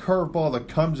 This is the curveball that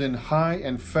comes in high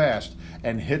and fast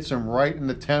and hits them right in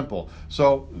the temple.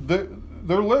 So they're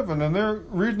living and they're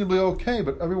reasonably okay,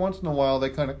 but every once in a while they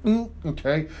kind of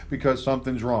okay because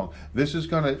something's wrong. This is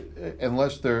gonna,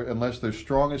 unless they're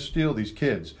strong as steel, these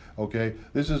kids, okay.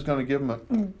 This is gonna give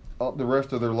them the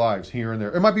rest of their lives here and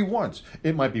there. It might be once.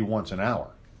 It might be once an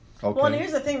hour. Okay. Well, and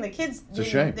here's the thing: the kids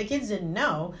didn't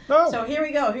know. No. So here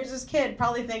we go. Here's this kid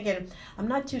probably thinking, "I'm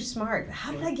not too smart.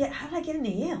 How did I get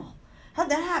into Yale? How'd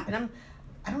that happen?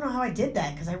 I don't know how I did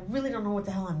that because I really don't know what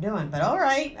the hell I'm doing. But all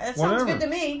right, that sounds good to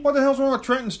me." What the hell's wrong with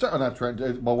Trenton State? Not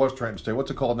Trenton. Well, what's Trenton State? What's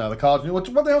it called now? The college. What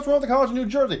the hell's wrong with the college in New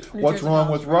Jersey? What's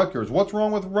wrong with Rutgers? What's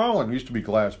wrong with Rowan? It used to be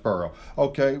Glassboro.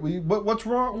 Okay, but what's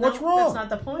wrong? No, what's wrong? That's not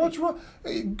the point. What's wrong?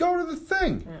 Go to the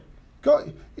thing. Yeah.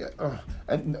 Go. Yeah,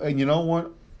 and you know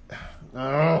what?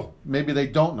 Oh, maybe they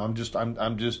don't know. I'm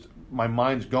just. My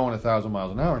mind's going 1,000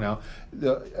 miles an hour now.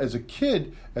 As a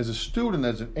kid, as a student,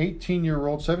 as an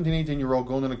 18-year-old, 17, 18-year-old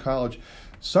going into college,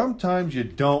 sometimes you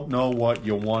don't know what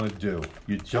you want to do.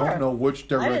 You don't know which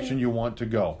direction you want to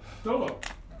go. Hello.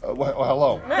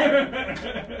 Hello.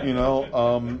 You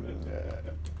know,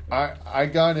 I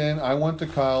got in. I went to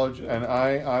college, and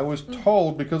I was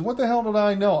told, because what the hell did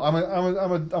I know? I'm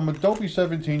a dopey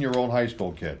 17-year-old high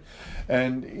school kid,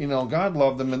 and you know, God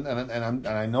loved them, and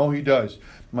I know He does.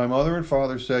 My mother and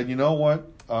father said, you know what?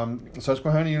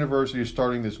 Susquehanna University is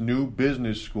starting this new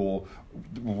business school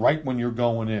right when you're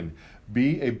going in.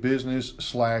 Be a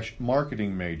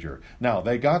business/marketing major. Now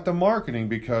they got the marketing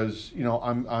because you know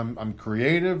I'm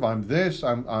creative. I'm this.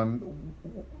 I'm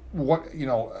what you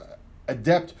know.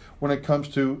 adept when it comes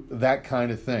to that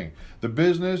kind of thing. The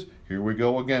business, here we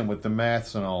go again with the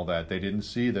maths and all that. They didn't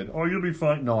see that, oh, you'll be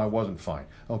fine. No, I wasn't fine.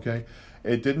 Okay?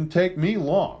 It didn't take me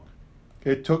long.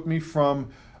 It took me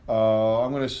from,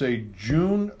 I'm going to say,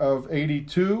 June of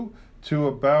 82 to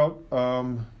about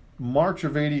March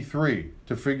of 83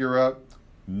 to figure out,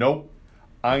 nope,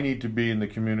 I need to be in the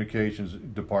communications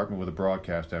department with a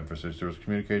broadcast emphasis. There was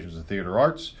communications and theater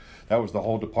arts. That was the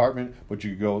whole department. But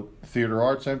you could go theater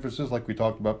arts emphasis like we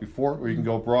talked about before, or you can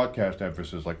go broadcast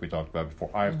emphasis like we talked about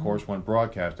before. I, of course, went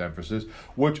broadcast emphasis,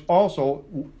 which also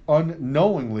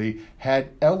unknowingly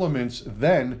had elements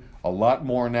then, a lot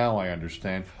more now I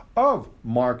understand, of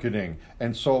marketing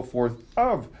and so forth,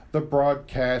 of the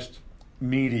broadcast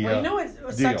media. Well, you know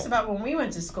what sucks about when we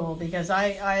went to school, because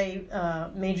I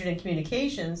majored in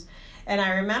communications, and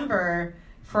I remember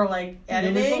for like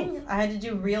editing, I had to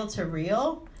do reel to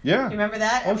reel. Yeah. You remember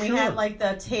that? And we had like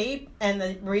the tape and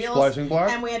the reels. Splicing block.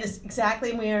 And we had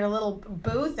we were in a little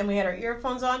booth and we had our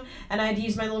earphones on, and I had to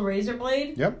use my little razor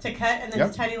blade to cut, and then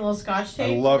the tiny little Scotch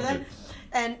tape. I loved it.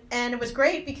 And it was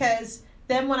great, because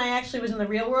then when I actually was in the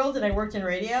real world and I worked in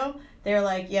radio, they were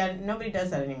like, yeah, nobody does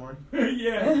that anymore.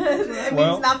 It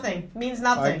means nothing. It means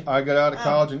nothing. I got out of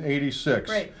college in 86.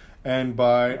 Great. And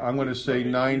by, I'm going to say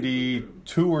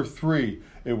 92 or 3,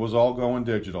 it was all going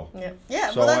digital.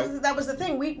 Yeah. So well, that was the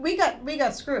thing. We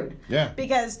got screwed. Yeah.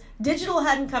 Because digital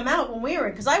hadn't come out when we were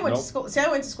in. Because I went to school. See, I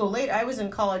went to school late. I was in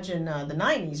college in the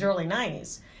 90s, early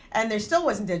 90s, and there still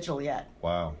wasn't digital yet.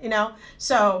 Wow. You know,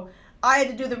 so I had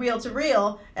to do the reel to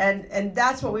reel, and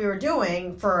that's what we were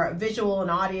doing for visual and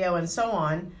audio and so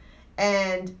on.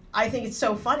 And I think it's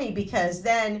so funny, because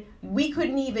then we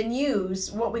couldn't even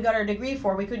use what we got our degree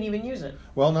for. We couldn't even use it.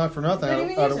 Well, not for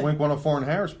nothing. Out of Wink 104 in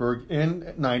Harrisburg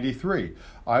in '93,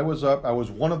 I was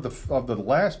one of the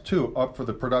last two up for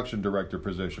the production director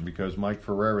position, because Mike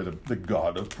Ferrari, the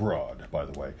god of broad, by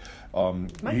the way.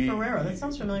 Mike Ferrari, that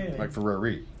sounds familiar to me. Mike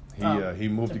Ferrari. He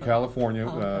moved to California.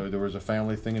 There was a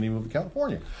family thing, and he moved to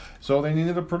California. So they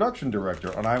needed a production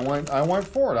director, and I went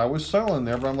for it. I was selling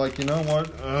there, but I'm like, you know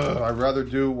what? I'd rather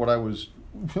do what I was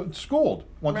went to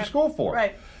school for.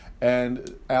 Right.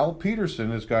 And Al Peterson,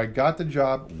 this guy, got the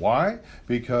job. Why?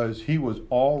 Because he was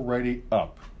already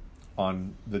up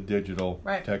on the digital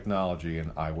technology,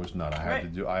 and I was not. I had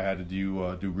to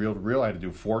do reel to reel. I had to do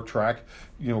 4-track,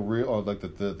 reel, like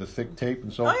the thick tape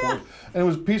and so forth. And it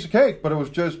was a piece of cake, but it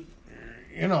was just,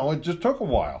 it just took a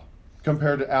while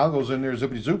compared to Al goes in there,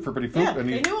 zippity zoop, frippity foop, and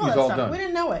he's all stuff. done. We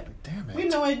didn't know it. Damn it. We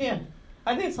had no idea.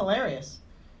 I think it's hilarious.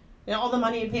 All the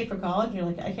money you pay for college, you're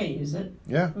like, I can't use it.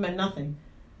 Yeah. It meant nothing.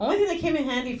 Only thing that came in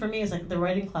handy for me is like the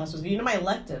writing class was. My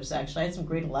electives, actually, I had some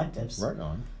great electives. Right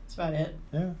on. That's about it.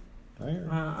 Yeah.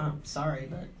 Sorry,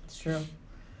 but it's true.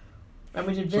 And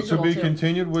we did visual So to be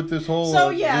continued with this whole deal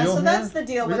here? That's the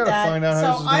deal with that. Find out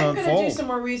how this is I'm going to do some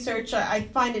more research. I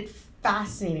find it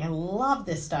fascinating. I love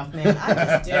this stuff, man. I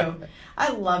just do. I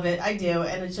love it. I do.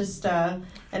 And it's just, and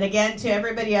again, to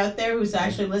everybody out there who's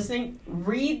actually listening,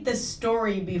 read the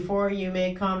story before you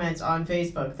make comments on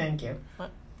Facebook. Thank you.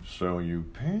 So you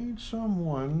paid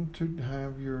someone to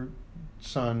have your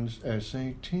son's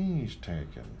SATs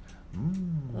taken.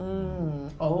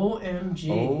 OMG.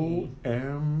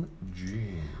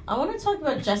 OMG. I want to talk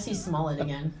about Jussie Smollett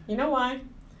again. You know why?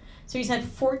 So he's had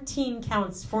 14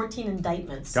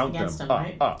 indictments against him,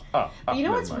 right? But you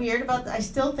know what's weird about that? I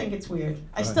still think it's weird.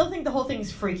 I still think the whole thing is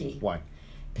freaky. Why?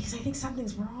 Because I think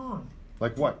something's wrong.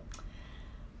 Like what?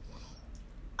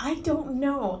 I don't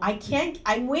know.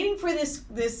 I'm waiting for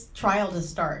this trial to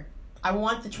start. I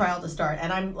want the trial to start,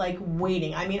 and I'm like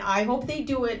waiting. I mean, I hope they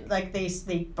do it like they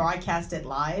broadcast it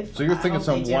live. So you're thinking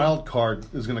some wild card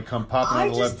is going to come popping out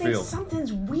of the left field? I just think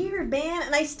something's weird, man,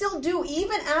 and I still do,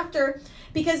 even after,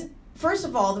 because first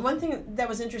of all, the one thing that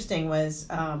was interesting was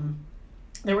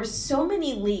there were so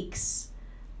many leaks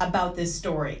about this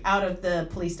story out of the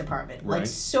police department. Right. Like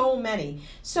so many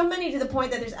to the point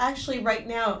that there's actually right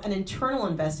now an internal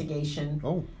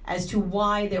investigation as to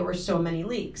why there were so many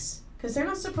leaks. Because they're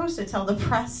not supposed to tell the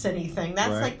press anything.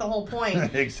 That's like the whole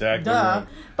point. Exactly. Duh. Right.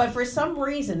 But for some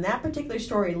reason, that particular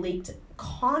story leaked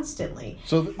constantly.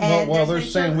 So they're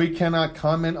saying we cannot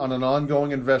comment on an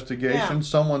ongoing investigation. Yeah.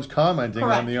 Someone's commenting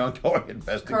on the ongoing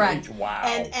investigation. Correct. Wow.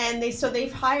 And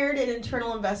they've hired an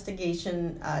internal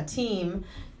investigation team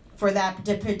for that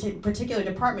particular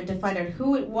department to find out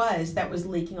who it was that was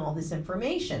leaking all this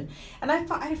information. And I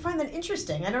find that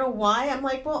interesting. I don't know why. I'm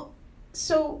like, well,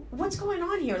 so what's going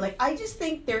on here? Like, I just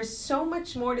think there's so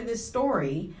much more to this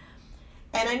story.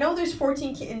 And I know there's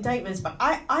 14 indictments, but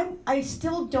I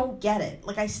still don't get it.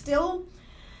 Like, I still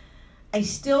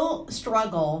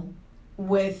struggle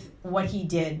with what he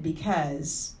did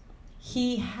because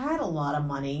he had a lot of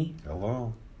money.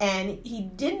 Hello. And he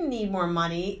didn't need more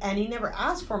money, and he never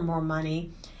asked for more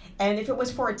money. And if it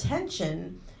was for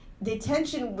attention, the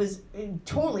attention was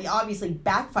totally, obviously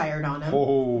backfired on him.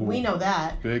 Oh, we know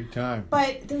that. Big time.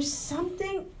 But there's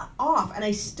something off, and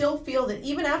I still feel that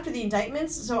even after the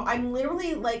indictments, so I'm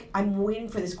literally like, I'm waiting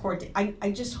for this court.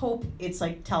 I just hope it's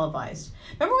like televised.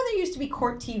 Remember when there used to be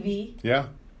court TV? Yeah.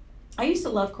 I used to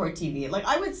love court TV. Like,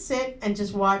 I would sit and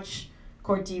just watch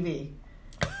court TV.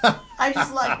 I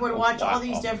just would watch all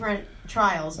these different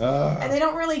trials. And they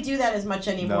don't really do that as much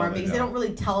anymore because they don't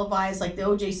really televise. Like the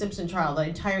O.J. Simpson trial, the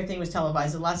entire thing was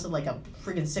televised. It lasted like a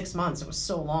freaking 6 months. It was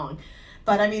so long.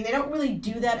 But, I mean, they don't really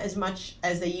do that as much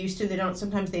as they used to. They don't.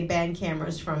 Sometimes they ban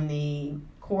cameras from the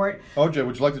court. OJ,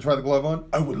 would you like to try the glove on?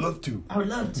 I would love to. I would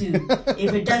love to.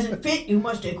 If it doesn't fit, you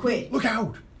must acquit. Look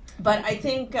out. But I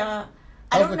think...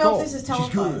 I don't know if this is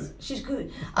televised. She's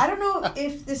good. I don't know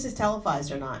if this is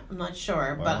televised or not. I'm not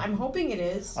sure, but I'm hoping it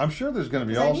is. I'm sure there's going to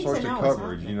be all sorts of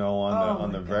coverage, you know,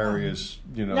 on the various,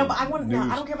 you know. No, but I want. No,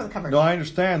 I don't care about the coverage. No, I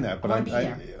understand that, but I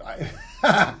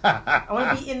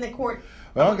want to be in the court.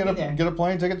 Well, get a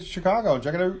plane ticket to Chicago and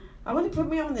check it out. I want to put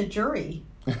me on the jury.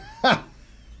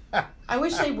 I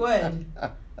wish they would.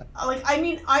 Like, I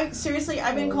mean, I've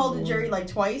been called to jury like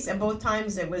twice, and both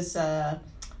times it was I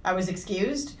was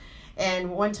excused.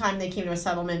 And one time they came to a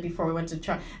settlement before we went to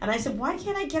trial. And I said, why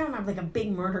can't I get on like a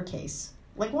big murder case?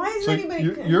 Like, why isn't anybody...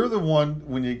 You're the one,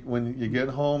 when you get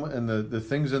home and the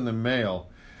thing's in the mail,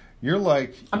 you're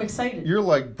like... I'm excited. You're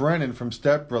like Brennan from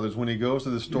Step Brothers when he goes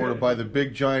to the store to buy the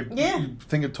big giant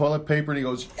thing of toilet paper and he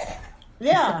goes...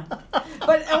 Yeah.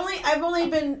 But I've only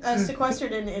been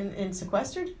sequestered in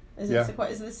sequestered? Is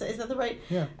that the right?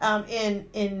 Yeah.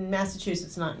 In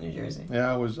Massachusetts, not New Jersey.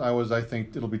 Yeah, I was. I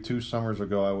think it'll be 2 summers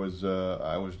ago. I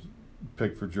was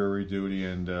picked for jury duty,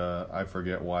 and I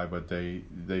forget why, but they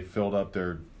filled up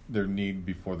their need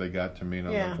before they got to me, and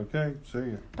I'm like, okay,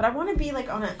 see ya. But I want to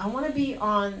be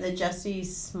on the Jussie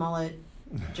Smollett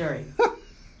jury.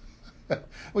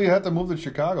 Well, you have to move to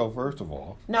Chicago first of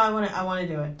all. No, I want to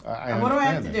do it. What do I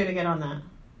have to do to get on that?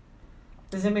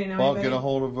 Does anybody know? Well, get a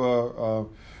hold of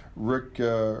Rick,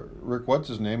 what's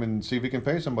his name, and see if he can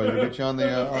pay somebody to get you on the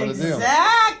deal.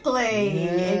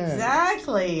 Exactly.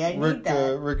 I need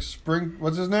that. Rick Spring,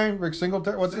 what's his name? Rick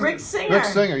Singletary. Rick Singer. Rick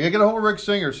Singer. Yeah, get a hold of Rick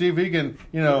Singer. See if he can,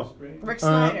 Rick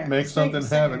Snyder. Make something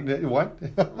happen. What?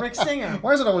 Rick Singer.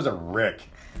 Why is it always a Rick?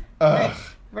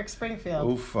 Rick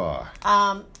Springfield. Oofa.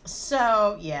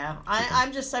 So yeah,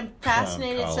 I'm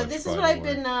fascinated. So this is what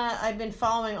I've been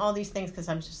following all these things because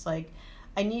I'm just like,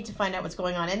 I need to find out what's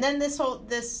going on. And then this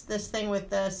thing with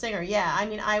the singer. Yeah, I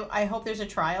mean, I hope there's a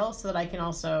trial so that I can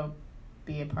also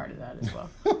be a part of that as well.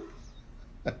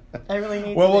 I really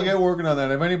need. Well, we'll get working on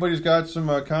that. If anybody's got some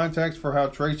contacts for how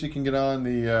Tracy can get on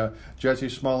the Jussie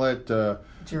Smollett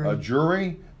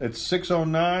jury, it's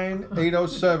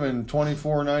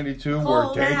 609-807-2492.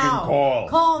 We're taking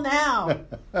calls. Call now.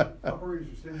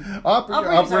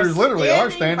 Operators literally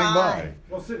are standing by.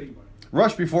 Well, sitting by.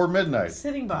 Rush before midnight.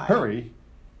 Sitting by. Hurry.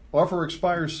 Offer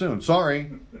expires soon.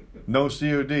 Sorry. No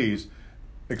CODs.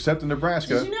 Except in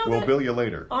Nebraska. You know we'll bill you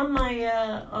later. On my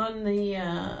on the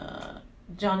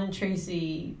John and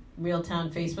Tracy Realtown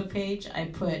Facebook page, I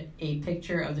put a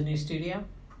picture of the new studio.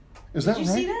 Did you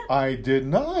see that? I did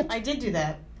not. I did do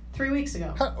that 3 weeks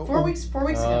ago. 4 weeks ago.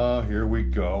 Oh, here we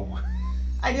go.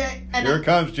 I did. And here it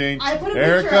comes, Gene. I put a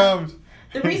here picture it comes.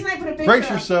 The reason I put a picture Brace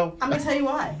yourself. I'm going to tell you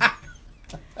why.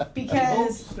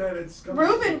 Because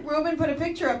Ruben put a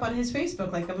picture up on his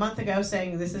Facebook like a month ago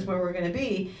saying this is where we're going to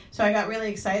be. So I got really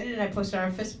excited and I posted it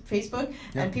on Facebook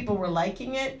and people were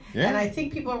liking it. Yeah. And I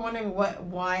think people are wondering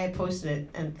why I posted it.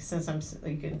 And since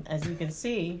as you can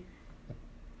see,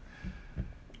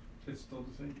 it's still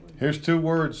the same place. Here's 2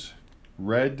 words: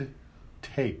 red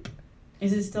tape.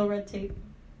 Is it still red tape?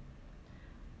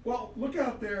 Well, look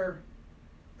out there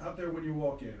when you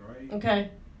walk in, right? Okay.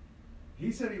 He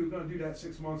said he was going to do that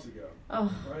 6 months ago.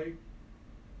 Oh. Right?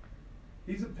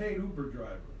 He's a paid Uber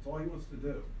driver. That's all he wants to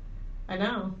do. I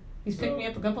know. He's picked me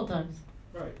up a couple times.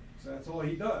 Right. So that's all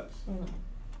he does.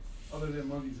 Other than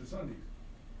Mondays and Sundays.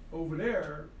 Over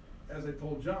there, as I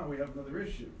told John, we have another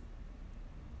issue.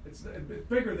 It's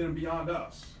bigger than beyond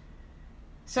us.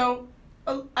 So,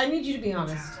 I need you to be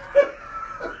honest.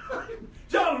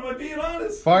 John, am I being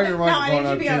honest? Fire your microphone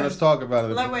on, Gene. Let's talk about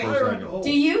it for a second.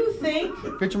 Do you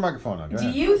think... Get your microphone on. Do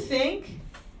you think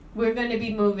we're going to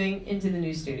be moving into the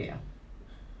new studio?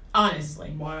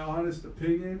 Honestly. My honest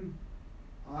opinion,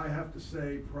 I have to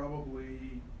say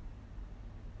probably...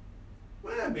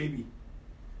 Well, maybe.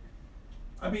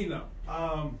 I mean, no.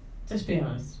 Just be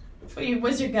honest.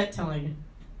 What's your gut telling you?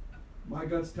 My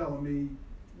gut's telling me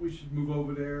we should move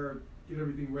over there, get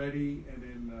everything ready, and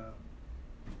then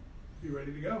be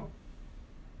ready to go.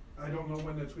 I don't know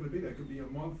when that's going to be. That could be a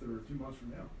month or 2 months from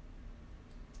now.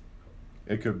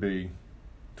 It could be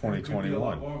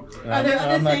 2021. Are there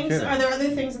other things? Are there other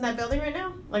things in that building right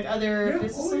now? Like other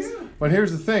businesses? Oh, yeah. But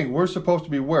here's the thing: we're supposed to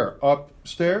be where?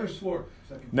 Upstairs. Second floor.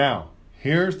 Now,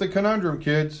 here's the conundrum,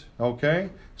 kids. Okay,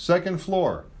 second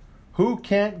floor. Who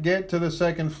can't get to the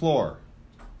second floor?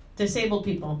 Disabled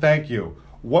people. Thank you.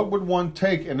 What would one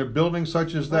take in a building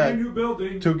such as that Brand new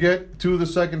building. to get to the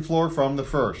second floor from the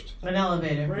first? An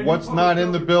elevator. Brand What's new not public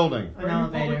in the building. building? An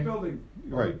Brand new elevator. Public building.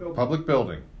 Right, public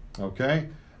building. Okay,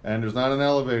 and there's not an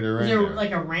elevator in Is there there.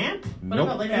 like a ramp? What Nope.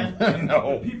 about like a?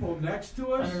 No. The people next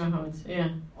to I us don't know how it's. Yeah.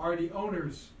 are the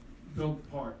owners built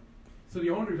part. So the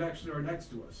owners actually are next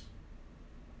to us.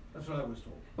 That's what I was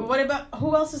told. But what about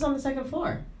who else is on the second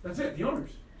floor? That's it, the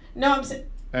owners. No, I'm saying.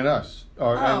 And us,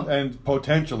 or Oh. and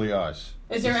potentially us.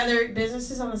 Is there other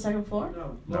businesses on the second floor?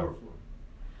 No, No. lower floor.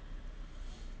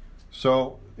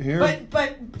 So here,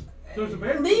 But There's a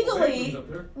bedroom, legally, bedrooms up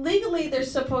there. legally, there's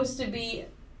supposed to be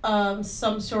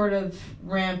some sort of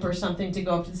ramp or something to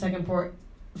go up to the second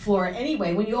floor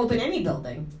anyway. When you open any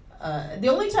building, the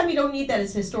only time you don't need that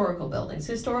is historical buildings.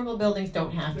 Historical buildings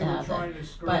don't have They to were have trying it. to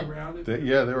skirt But around it.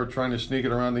 they were trying to sneak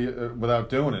it around the without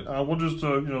doing it. We'll just,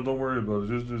 don't worry about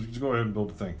it. Just go ahead and build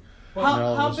the thing. how now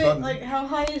all how of a big? sudden- Like how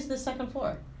high is the second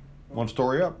floor? 1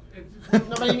 story up. It's-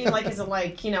 No, but I mean, like, is it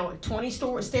like 20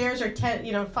 stairs or 10?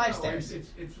 5 no, stairs.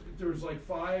 there's like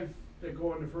 5 that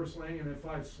go on the first landing and then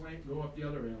 5 slant go up the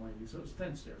other landing. So it's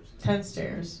 10 stairs. 10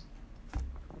 stairs.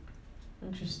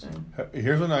 Interesting.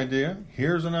 Here's an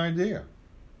idea.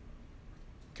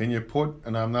 Can you put?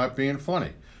 And I'm not being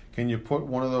funny. Can you put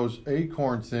one of those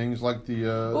acorn things like the?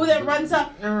 Oh, that runs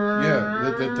up.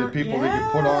 Yeah, the people that you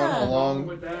put on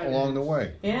Yeah. along the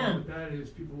way. The Yeah. problem with that is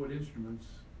people with instruments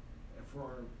for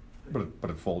our. But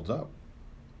it folds up.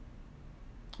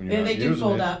 When Yeah, you're they not do using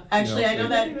fold it, up. Actually, I know it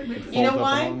that. folds You know up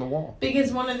why? along the wall.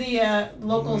 Because one of the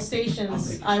local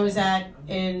stations I was at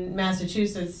in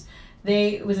Massachusetts,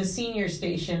 it was a senior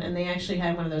station, and they actually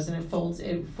had one of those, and it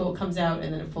comes out,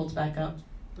 and then it folds back up.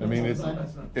 I mean, That's it's not-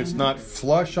 it's not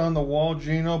flush on the wall,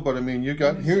 Gino, but I mean, you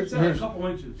got It's at a couple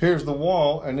inches. here's the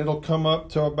wall, and it'll come up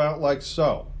to about like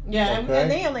so. Yeah, Okay.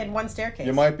 and they only had one staircase.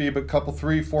 You might be a couple,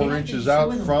 3-4 They have to inches be out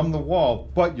so in the from the wall,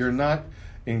 but you're not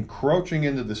encroaching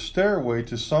into the stairway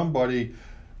to somebody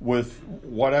with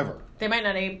whatever. They might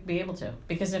not be able to,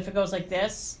 because if it goes like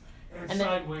this And and then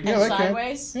sideways. Yeah, and they can.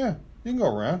 sideways. Yeah, you can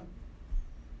go around.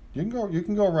 You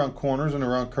can go around corners and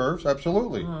around curves.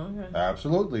 Absolutely, Oh, okay.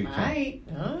 absolutely. You can.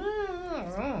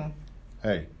 Right.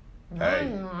 Hey, hey,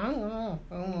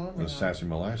 the sassy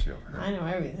Molassie over here. I know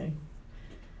everything.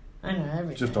 I know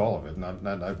everything. Just all of it,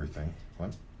 not everything.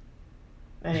 What?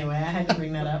 Anyway, I had to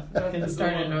bring that up because it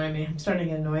started to annoy me. I'm starting to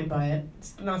get annoyed by it.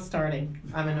 It's not starting.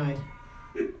 I'm annoyed.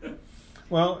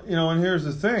 Well, and here's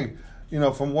the thing,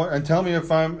 from what, and tell me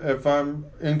if I'm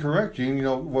incorrect, Gene.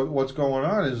 What's going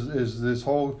on is this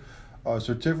whole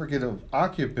certificate of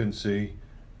occupancy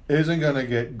isn't going to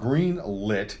get green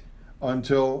lit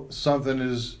until something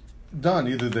is done.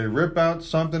 Either they rip out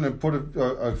something and put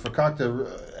a concocted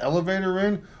elevator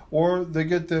in, or they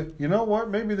get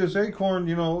maybe this acorn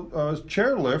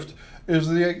chairlift is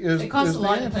It costs is a the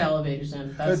lot to answer. put elevators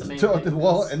in. That's the main thing.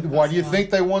 Well, It and why do you costs a think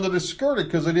they wanted to skirt it?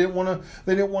 Because they didn't want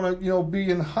to be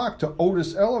in hock to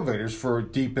Otis Elevators for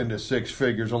deep into 6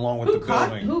 figures along with lot? the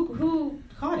building. Who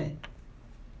caught it?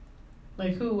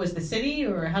 Like, who was the city,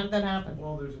 or how did that happen?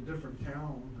 Well, there's a different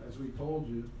town, as we told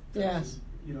you. Yes.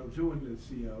 Doing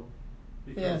the CO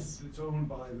because Yes. it's owned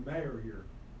by the mayor here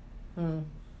Hmm.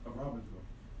 of Robbinsville.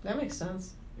 That makes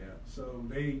sense. Yeah, so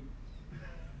they.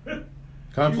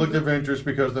 Conflict of interest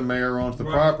because the mayor owns the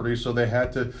Right. property, so they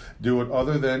had to do it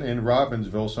other than in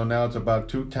Robbinsville. So now it's about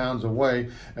 2 towns away,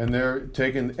 and they're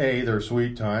taking their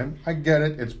sweet time. I get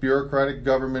it; it's bureaucratic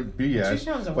government BS.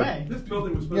 2 towns but- away. This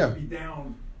building was supposed Yeah. to be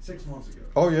down 6 months ago.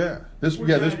 Oh yeah, this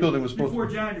Before building was supposed before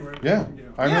to. January. it Yeah, was down. I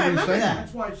Yeah, I remember you remember saying that.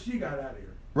 That's why she got out of here.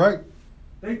 Right.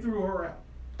 They threw her out.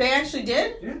 They actually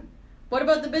did? Yeah. What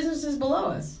about the businesses below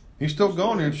us? He's still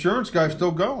going. The insurance guy's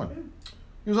still going.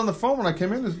 He was on the phone when I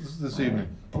came in this evening.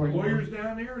 Boring. Lawyers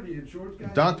down there, the insurance guy.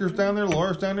 Doctors down there,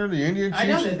 lawyers down there, the Indian chiefs. I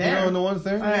know they're there. And the one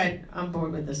thing. All right, I'm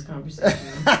bored with this conversation.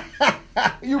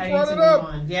 You I need brought to it move up.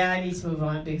 on. Yeah, I need to move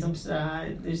on because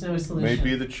there's no solution.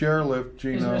 Maybe the chairlift,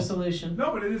 There's no Gino. solution.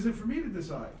 No, but it isn't for me to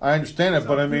decide. I understand it,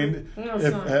 but I mean, No, it's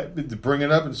if not. to bring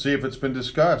it up and see if it's been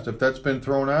discussed, if that's been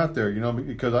thrown out there,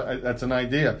 because that's an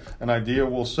idea. An idea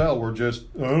will sell. We're just,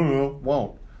 I don't know,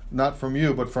 won't. Not from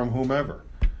you, but from whomever.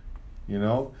 You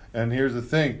know, and here's the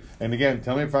thing. And again,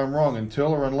 tell me if I'm wrong. Until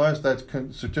or unless that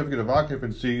certificate of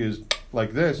occupancy is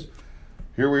like this,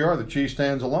 here we are. The cheese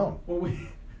stands alone. Well,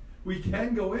 we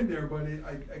can go in there, but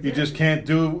you just can't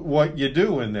do what you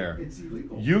do in there. It's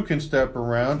illegal. You can step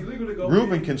around. It's illegal to go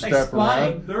Ruben in. can step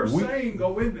around. They're saying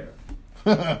go in there,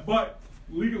 but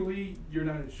legally you're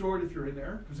not insured if you're in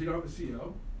there because you don't have a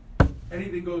CO.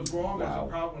 Anything goes wrong, there's a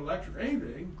problem with electric,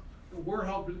 anything, we're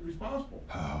held responsible.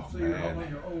 Oh, so you're held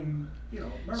on your own,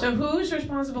 merit. So who's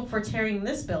responsible for tearing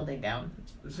this building down?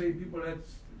 The same people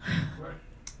that's.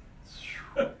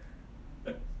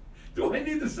 Do I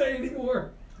need to say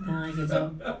anymore? No, I give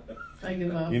up. I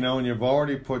give up. You know, and you've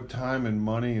already put time and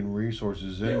money and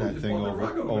resources in that thing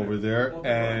over there.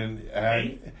 And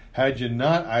had you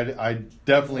not, I'd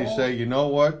definitely say, you know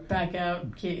what? Back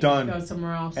out, done, go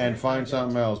somewhere else, and find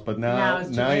something else. But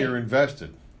now you're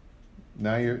invested.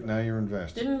 Now you're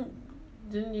invested.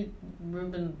 Didn't you,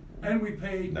 Ruben? And we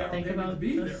paid think about to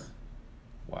be this? there.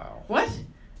 Wow. What?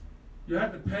 You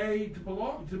have to pay to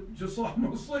belong to, just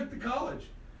almost like the college.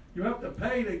 You have to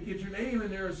pay to get your name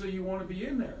in there so you want to be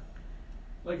in there,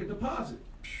 like a deposit.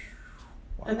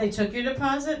 Wow. And they took your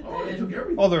deposit? Oh, they took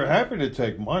everything. Oh, they're happy to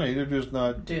take money. They're just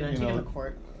not. Dude, I'd take him to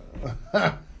court.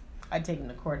 I'd take him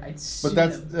to court. I'd sue But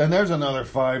that's him. and there's another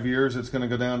 5 years. It's going to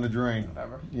go down the drain.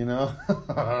 Whatever. You know.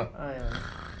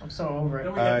 I'm so over it.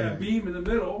 Then we got that beam in the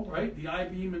middle, right? The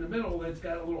I-beam in the middle that's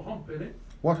got a little hump in it.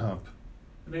 What hump?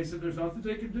 And they said there's nothing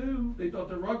they could do. They thought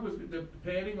the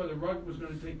padding or the rug was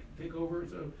going to take over.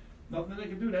 So nothing they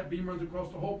can do. That beam runs across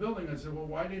the whole building. I said, well,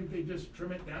 why didn't they just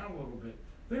trim it down a little bit?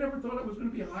 They never thought it was going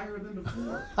to be higher than the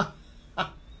floor.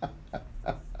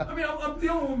 I mean, I'm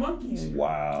dealing with monkeys.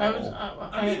 Wow.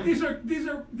 I mean,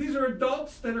 these are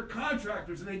adults that are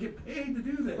contractors and they get paid to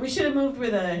do this. We should have moved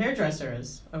where the hairdresser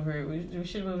is. We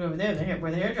should have moved over there,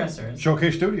 where the hairdresser is.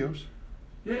 Showcase Studios.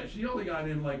 Yeah, she only got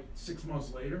in like 6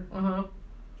 months later. Uh-huh.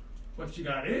 But she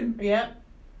got in. Yep.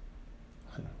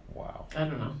 Wow. I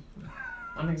don't know.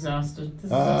 I'm exhausted. This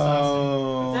is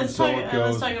exhausting. Let's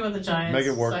talk about the Giants. Make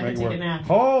it work. So I make can it take work. a nap.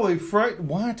 Holy fright!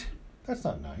 What? That's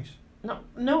not nice.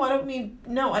 No, I don't mean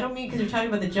because you're talking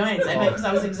about the Giants. I meant because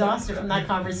I was exhausted from that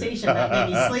conversation that made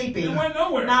me sleepy. It went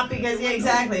nowhere. Not because,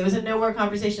 exactly. It was a nowhere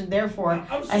conversation. Therefore,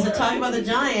 as I talk about the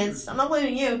Giants, I'm not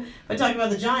blaming you, but talking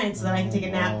about the Giants so that I can take a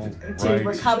nap to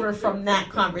recover from that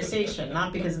conversation.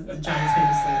 Not because the Giants made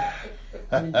me sleep.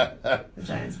 The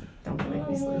Giants don't make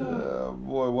me sleep.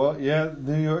 Boy, well, yeah,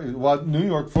 New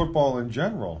York football in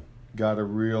general got a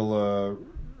real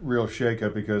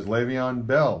shakeup because Le'Veon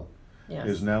Bell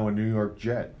is now a New York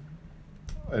Jet,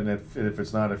 and if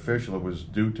it's not official, it was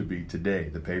due to be today.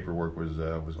 The paperwork was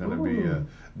going to be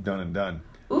done and done.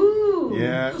 Ooh,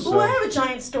 yeah. So, I have a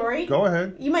Giant story. Go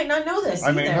ahead. You might not know this.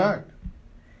 I may not.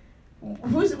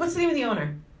 What's the name of the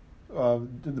owner?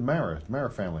 The Mara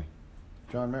family,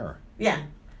 John Mara. Yeah.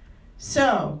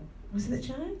 So was it the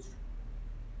Giants?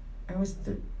 Or was it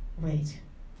the wait?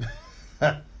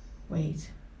 Wait.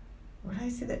 What did I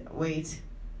say that? Wait.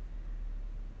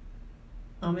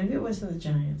 Oh, maybe it wasn't the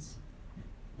Giants.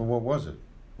 Well, what was it?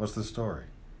 What's the story?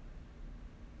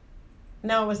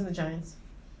 No, it wasn't the Giants.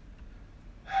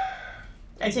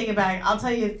 I take it back. I'll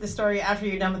tell you the story after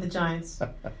you're done with the Giants.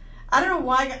 I don't know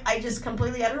why I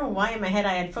don't know why in my head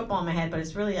I had football in my head, but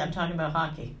it's really, I'm talking about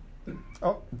hockey.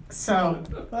 Oh. So,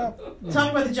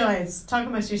 talk about the Giants. Talk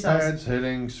amongst yourselves. Pads,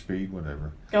 hitting, speed,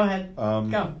 whatever. Go ahead.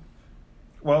 Go.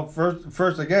 Well,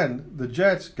 first again, the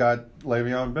Jets got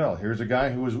Le'Veon Bell. Here's a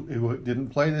guy who didn't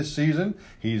play this season.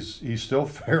 He's still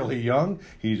fairly young.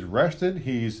 He's rested.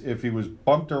 If he was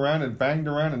bumped around and banged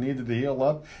around and needed to heal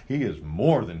up, he is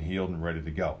more than healed and ready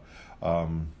to go.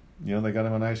 They got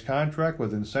him a nice contract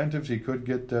with incentives. He could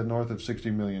get north of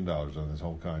 $60 million on this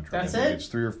whole contract. That's I think it? It's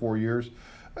 3 or 4 years.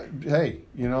 Hey,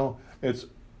 it's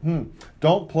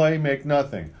don't play, make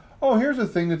nothing. Oh, here's a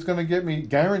thing that's going to get me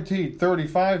guaranteed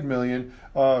 $35 million,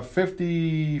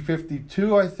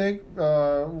 52, I think,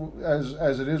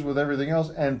 as it is with everything else,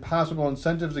 and possible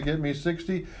incentives to get me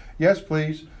 60. Yes,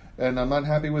 please. And I'm not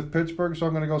happy with Pittsburgh, so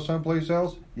I'm going to go someplace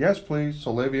else. Yes, please.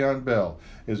 So Le'Veon Bell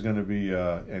is going to be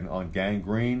on Gang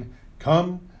Green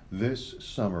come this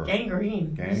summer. Gang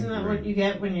Green. Isn't that what you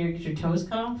get when you get your toes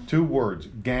cut off? 2 words.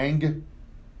 Gang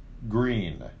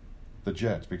Green. The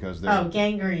Jets, because they're...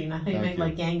 gangrene. I think you meant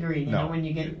like gangrene, when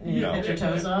you get your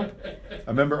toes off.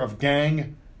 A member of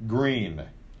Gang Green.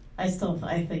 I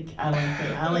think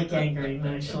I like gangrene,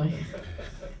 actually.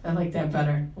 I like that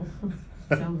better.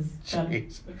 Sounds better.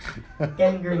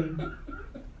 Gangrene.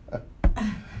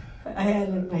 I had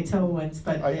it in my toe once,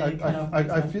 but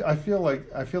I feel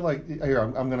like here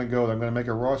I'm going to go. I'm going to make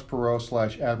a Ross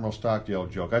Perot / Admiral Stockdale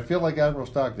joke. I feel like Admiral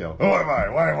Stockdale. Who am I?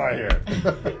 Why am I here?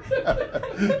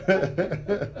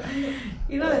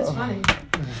 You know that's funny.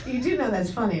 You do know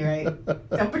that's funny, right?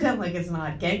 Don't pretend like it's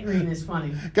not. Gangrene is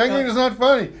funny. Gangrene is not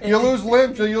funny. You lose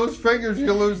limbs, you lose fingers,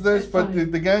 you lose this. It's But funny.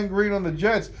 the gangrene on the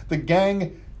Jets, the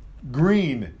gang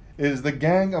green is the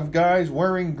gang of guys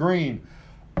wearing green.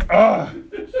 It's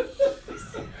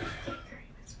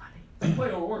funny.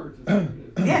 Play on words. Is what it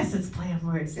is. Yes, it's play on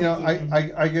words. You know,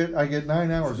 I get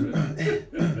 9 hours, and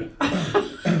then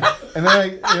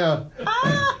I I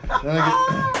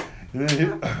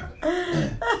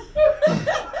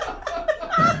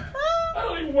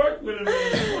don't even work with him.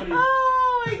 It's funny.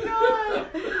 Oh my god!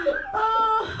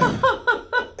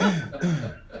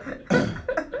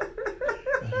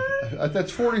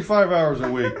 that's 45 hours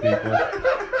a week, people.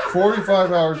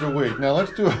 45 hours a week. Now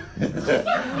let's do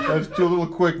a little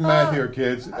quick math here,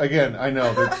 kids. Again, I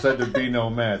know that said to be no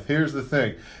math. Here's the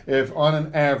thing: if on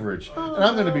an average, and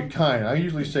I'm going to be kind, I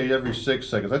usually say every 6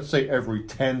 seconds. Let's say every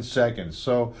 10 seconds.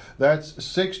 So that's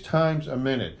 6 times a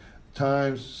minute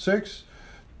times 6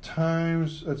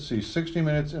 times 60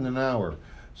 minutes in an hour.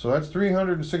 So that's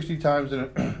 360 times in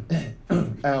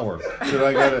an hour. Did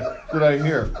I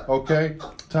hear? Okay.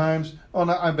 Times,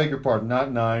 I beg your pardon,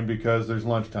 not 9 because there's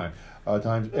lunchtime.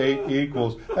 Times 8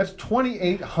 equals, that's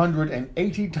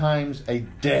 2,880 times a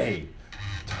day.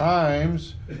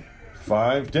 Times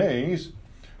 5 days,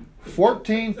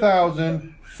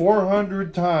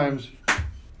 14,400 times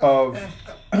of...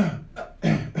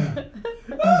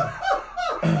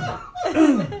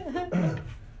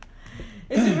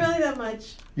 Is it really that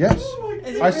much? Yes.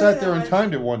 Is it I sat really there that and much?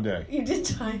 timed it one day. You did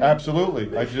time.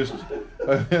 Absolutely. I just...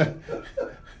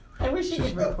 I wish you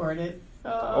could record it.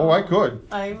 Oh, I could.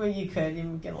 Well, you could. You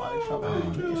would get a lot of trouble. You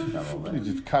would get in trouble, but-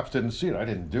 The cops didn't see it. I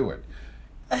didn't do it.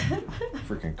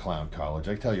 Freaking clown college.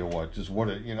 I tell you what, just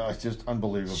it's just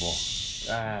unbelievable.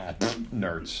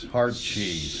 Nerds. Hard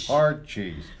cheese. Hard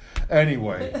cheese.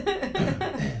 Anyway.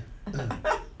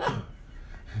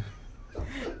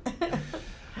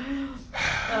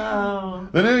 Oh.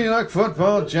 The New York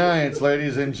Football Giants,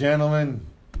 ladies and gentlemen.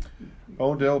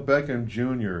 Odell Beckham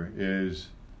Jr. is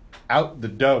out the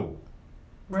door.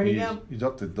 Where'd he go? He's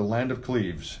up to the land of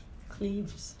Cleves.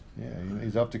 Cleves. Yeah,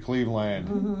 he's up to Cleveland.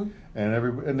 Mm-hmm.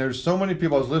 And there's so many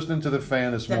people. I was listening to the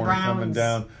fan this morning coming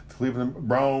down. Cleveland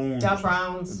Browns. The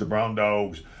Browns. The Brown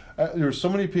Dogs. There were so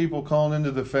many people calling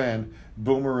into the fan,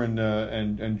 Boomer and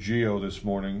Gio this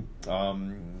morning. Oh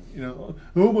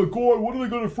my God, what are they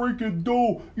going to freaking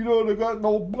do? They got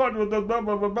no blood. You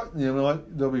know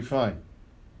what? They'll be fine.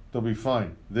 They'll be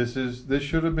fine. This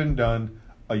should have been done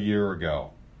a year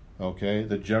ago. Okay,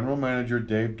 the general manager,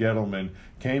 Dave Gettleman,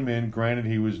 came in. Granted,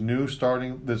 he was new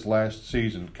starting this last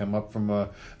season, come up from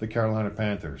the Carolina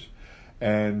Panthers.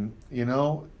 And,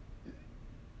 Beckham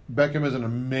is an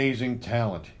amazing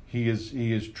talent. He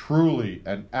is truly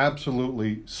an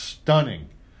absolutely stunning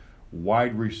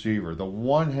wide receiver. The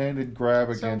one-handed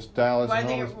grab against Dallas.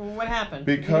 What happened? Because Did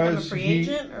he become a free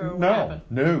agent? Or what no, happened?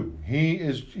 no. He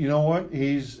is, you know what?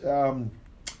 He's...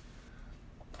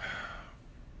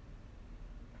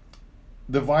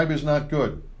 the vibe is not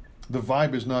good. The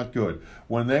vibe is not good.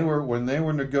 When they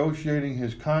were negotiating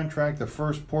his contract, the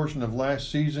first portion of last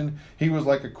season, he was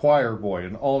like a choir boy,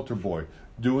 an altar boy,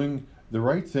 doing the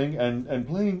right thing and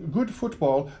playing good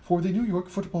football for the New York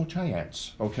Football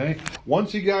Giants. Okay.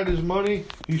 Once he got his money,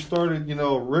 he started,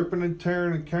 ripping and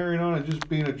tearing and carrying on and just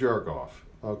being a jerk off.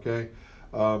 Okay.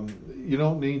 You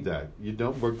don't need that. You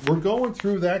don't. We're going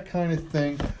through that kind of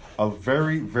thing a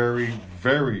very, very,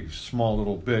 very small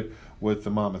little bit with the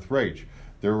Monmouth Rage.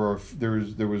 There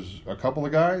was a couple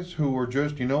of guys who were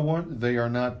just, they are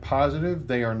not positive.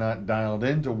 They are not dialed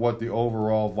into what the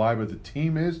overall vibe of the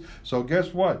team is. So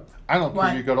guess what? I don't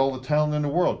care. You got all the talent in the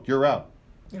world. You're out.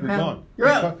 You're gone. You're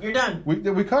out. You're done.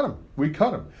 We cut him. We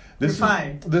cut him. You're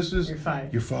fired. You're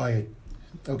fired. You're fired.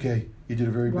 Okay. You did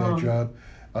a very bad job.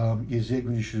 You zigged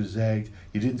when you should have zagged.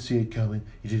 You didn't see it coming.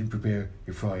 You didn't prepare.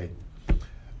 You're fired.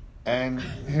 And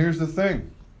here's the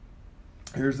thing.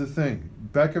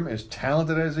 Beckham, as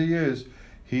talented as he is,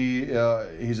 he's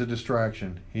a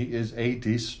distraction. He is a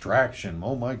distraction.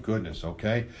 Oh my goodness.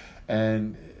 Okay,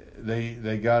 and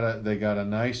they got a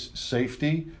nice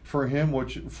safety for him,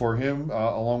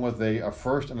 along with a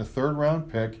first and a third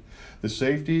round pick. The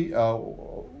safety is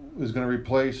going to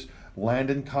replace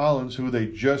Landon Collins, who they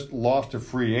just lost to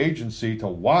free agency to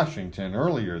Washington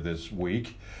earlier this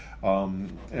week.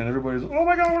 And everybody's, oh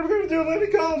my God, what are we going to do? Lenny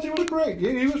Collins, he was great.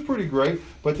 Yeah, he was pretty great.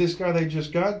 But this guy they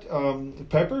just got,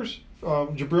 Peppers,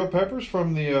 Jabril Peppers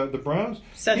from the Browns.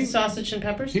 Sausage and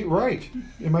peppers? Right.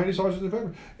 Mighty Sausage and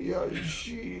Peppers. Yeah,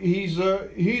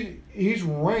 he's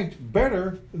ranked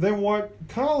better than what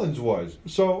Collins was.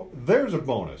 So there's a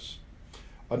bonus.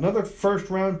 Another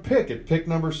first-round pick at pick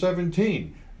number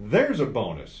 17. There's a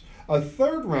bonus. A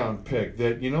third-round pick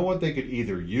that, you know what, they could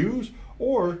either use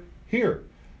or here.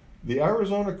 The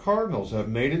Arizona Cardinals have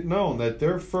made it known that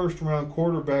their first-round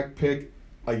quarterback pick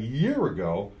a year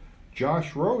ago,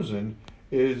 Josh Rosen,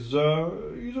 is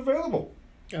he's available.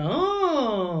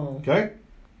 Oh. Okay?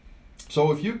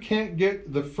 So if you can't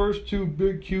get the first two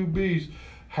big QBs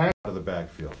out of the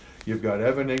backfield, you've got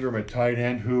Evan Ingram at tight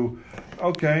end who,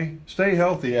 okay, stay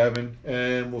healthy, Evan,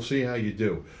 and we'll see how you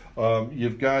do.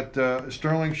 You've got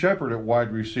Sterling Shepard at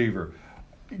wide receiver.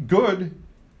 Good,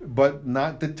 but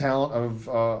not the talent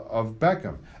of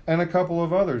Beckham. And a couple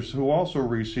of others who also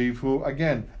receive, who,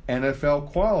 again,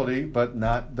 NFL quality, but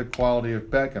not the quality of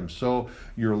Beckham. So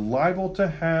you're liable to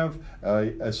have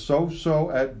a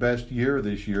so-so at best year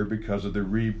this year because of the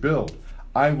rebuild.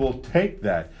 I will take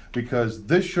that because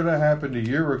this should have happened a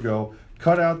year ago.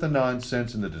 Cut out the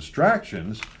nonsense and the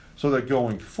distractions so that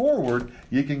going forward,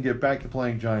 you can get back to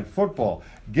playing giant football.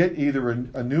 Get either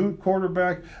a new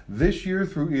quarterback this year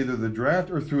through either the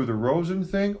draft or through the Rosen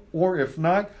thing, or if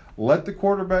not, let the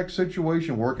quarterback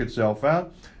situation work itself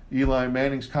out. Eli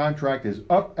Manning's contract is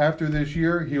up after this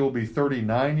year. He will be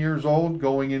 39 years old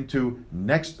going into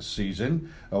next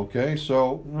season. Okay,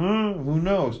 so who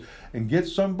knows? And get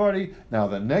somebody. Now,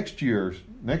 the next year's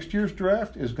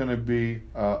draft is going to be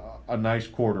a nice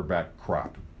quarterback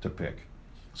crop to pick.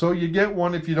 So you get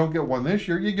one. If you don't get one this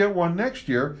year, you get one next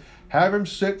year. Have him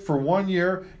sit for 1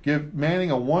 year. Give Manning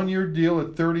a 1-year deal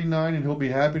at 39, and he'll be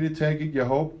happy to take it, you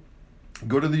hope.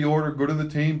 Go to the order, go to the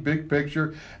team, big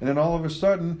picture, and then all of a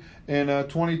sudden in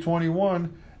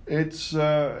 2021, it's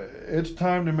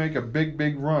time to make a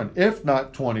big run. If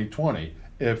not 2020,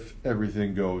 if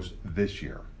everything goes this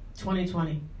year.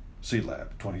 2020.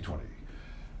 C-Lab 2020.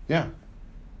 Yeah.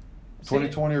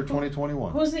 2020 or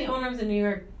 2021. Who's the owner of the New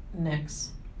York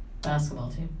Knicks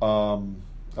basketball team?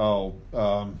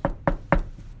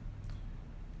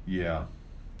 Yeah.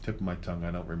 Tip of my tongue,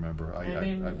 I don't remember. I've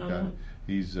got.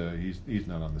 He's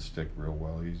not on the stick real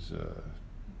well. He's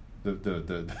Does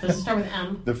it start with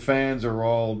M? The fans are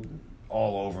all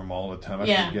over him all the time.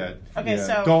 I forget. Okay,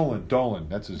 yeah. so Dolan,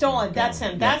 that's his name. Dolan, that's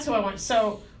him. That's who I want.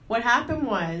 So what happened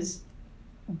was,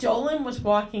 Dolan was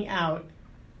walking out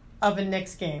of a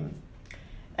Knicks game,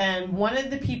 and one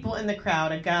of the people in the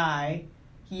crowd, a guy,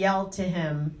 yelled to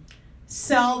him,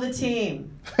 "Sell the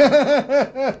team."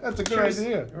 That's a good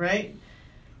idea, right?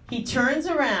 He turns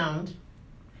around.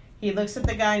 He looks at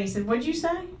the guy and he said, "What'd you say?"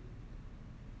 And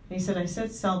he said, "I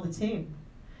said sell the team."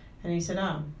 And he said,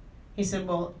 "Oh." He said,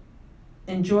 "Well,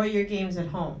 enjoy your games at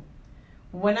home."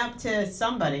 Went up to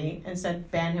somebody and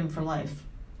said, "Ban him for life."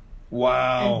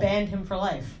 Wow. And banned him for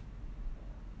life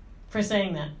for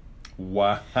saying that.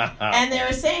 Wow. And they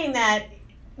were saying that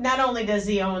not only does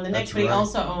he own the Knicks, but he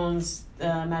also owns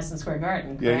Madison Square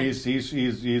Garden. Correct? Yeah,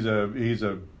 he's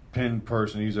a pin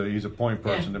person. He's a point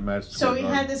person at Madison Square Garden. So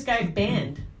he had this guy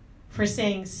banned for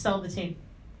saying sell the team.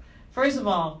 First of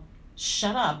all,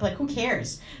 shut up. Like, who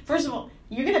cares? First of all,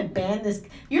 you're gonna ban this.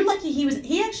 You're lucky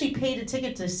he actually paid a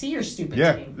ticket to see your stupid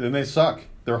team. Yeah, and they suck.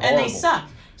 They're horrible. And they suck.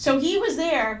 So he was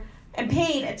there and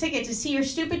paid a ticket to see your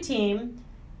stupid team.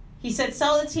 He said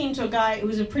sell the team to a guy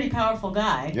who's a pretty powerful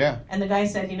guy. Yeah. And the guy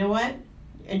said, "You know what?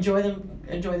 Enjoy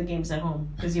the games at home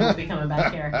because you won't be coming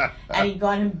back here." And he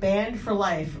got him banned for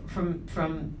life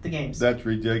from the games. That's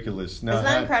ridiculous. Now, isn't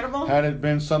that incredible? Had it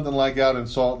been something like out in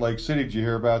Salt Lake City, did you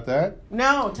hear about that?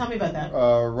 No, tell me about that.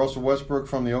 Russell Westbrook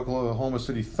from the Oklahoma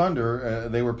City Thunder,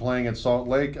 they were playing at Salt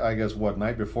Lake, I guess,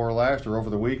 night before last or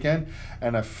over the weekend,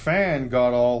 and a fan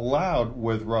got all loud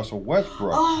with Russell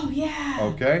Westbrook. Oh, yeah.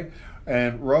 Okay?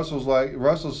 And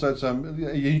Russell said something,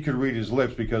 you could read his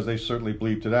lips because they certainly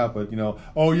bleeped it out, but,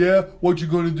 "Oh yeah, what you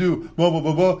going to do? Blah, blah,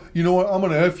 blah, blah. You know what, I'm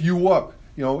going to F you up,"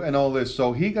 and all this.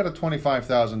 So he got a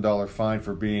 $25,000 fine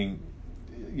for being,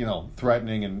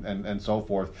 threatening and so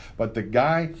forth. But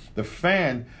the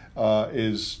fan,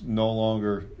 is no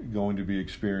longer going to be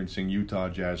experiencing Utah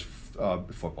Jazz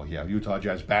football. Yeah, Utah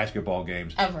Jazz basketball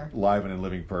games. Ever. Live and in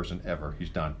living person, ever.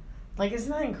 He's done. Like,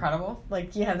 isn't that incredible?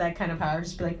 Like, you have that kind of power.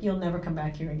 Just be like, you'll never come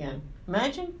back here again.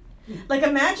 Imagine. Like,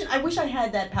 I wish I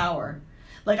had that power.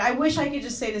 Like, I wish I could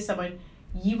just say to someone,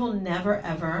 you will never,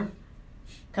 ever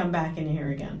come back in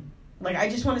here again. Like, I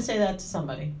just want to say that to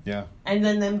somebody. Yeah. And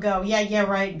then them go, yeah,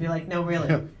 right. And be like, no,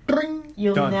 really.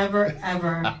 You'll Done. never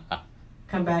ever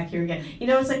come back here again. You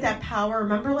know, it's like that power.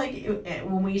 Remember, like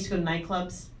when we used to go to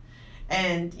nightclubs,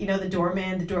 and you know the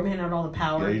doorman had all the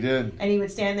power. Yeah, he did. And he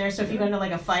would stand there. So if you got into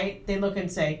like a fight, they'd look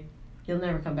and say, "You'll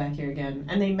never come back here again,"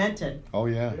 and they meant it. Oh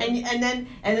yeah. And then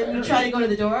you try to go to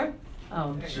the door.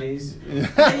 Oh jeez. And you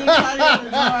try to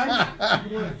go to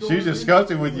the door. She's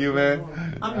disgusting with you,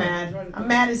 man. I'm mad. I'm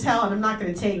mad as hell, and I'm not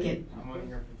going to take it. I'm only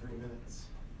here for 3 minutes.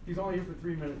 He's only here for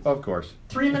 3 minutes. Of course.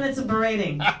 3 minutes of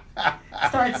berating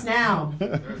starts now.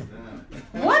 There's that.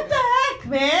 What the heck,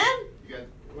 man? You got,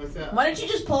 what's that? Why don't you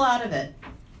just pull out of it?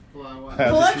 Pull on what? That's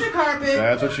Pull what up your carpet.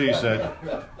 That's what she said.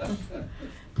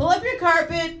 Pull up your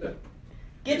carpet.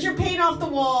 Get your paint off the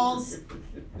walls,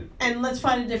 and let's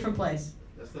find a different place.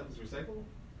 That stuff is recyclable?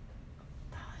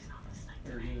 No, he's not listening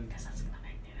to me because that's gonna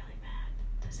make me really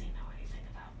mad. Does he know anything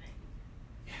about me?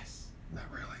 Yes. Not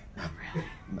really. Not really.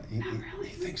 He, really.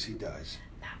 he thinks he does.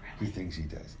 Not He really. thinks he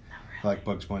does. Not really. Like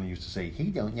Bugs Bunny used to say, he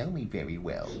don't know me very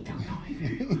well. He don't know me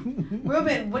very well.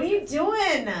 Ruben, what are you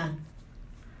doing?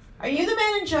 Are you the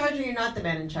man in charge, or you're not the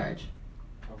man in charge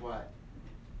Of what?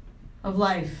 of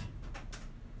life?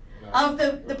 No. Of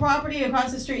the property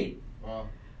across the street? Well,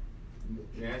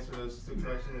 the answer to those two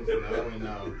questions is no and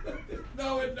no.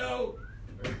 No and no.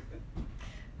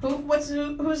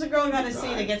 Who's the girl got to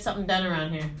see to get something done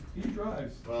around here? He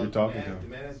drives. Well, You're talking the to man, him.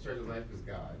 The man that's in charge of life is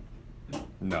God.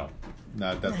 No.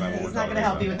 That's not what we're talking about. He's not going to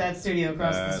help you with that studio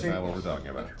across the That's street. not what we're talking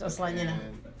about. Just letting you know.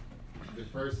 And the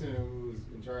person who's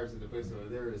in charge of the place over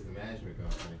there is the management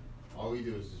company. All we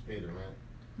do is just pay the rent.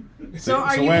 So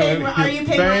are you wait a paying? minute. Are you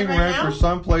paying rent right now? for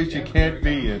some place you can't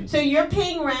be in. So you're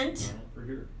paying rent? For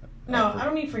here. No, I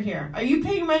don't mean for here. Are you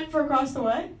paying rent for across the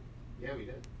way? Yeah, we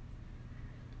did.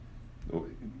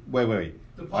 Wait.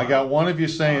 I got one of you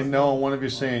saying no and one of you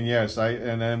saying yes.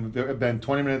 And then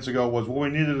 20 minutes ago was, well, we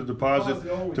needed a deposit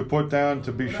to put down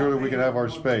to be sure that we could have our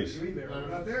space. We're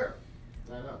not there.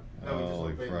 I know. No, we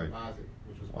Holy just paid the fright. deposit,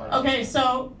 which was part of Okay, it.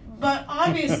 so, but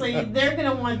obviously they're going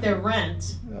to want their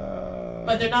rent,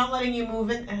 but they're not letting you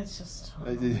move it. It's just.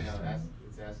 No, it's asinine.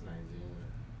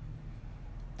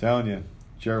 Telling you,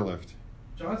 chairlift.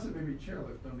 Johnson made me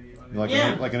chairlift on the. Like,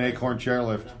 Yeah. like an acorn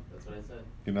chairlift, Yeah, that's what I said.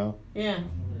 you know? Yeah.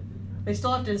 They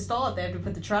still have to install it. They have to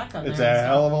put the track on It's there. a and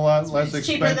hell of a lot stuff. less It's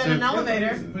cheaper expensive. than an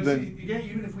elevator. But Then- see, again,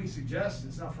 even if we suggest,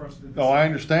 it's not for us to decide. Oh, I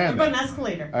understand What about an that.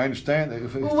 escalator? I understand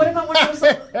that. Well, what about one of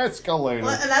those? Escalator.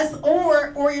 Well, and that's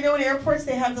or you know in airports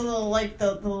they have the little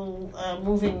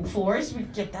moving floors. We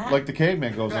could get that. Like the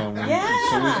caveman goes on. Yeah.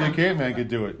 So we see a caveman could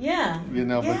do it. yeah. You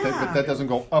know, but that doesn't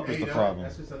go up is the problem.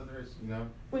 That's just others,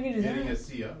 We can do getting a that.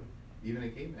 CO. Even a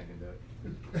caveman can do it.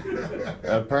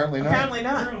 Apparently not. Apparently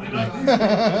not.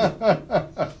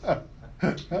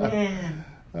 Man.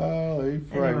 Holy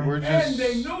fright. Anyway. We're And just.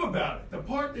 they knew about it. The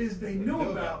part is they knew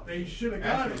about it. They should have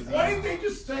got it. Why didn't they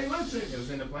just say, It was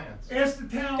listen, in the plans. ask the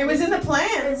town. It was in the Hey,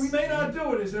 plans. we may not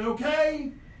do it. Is it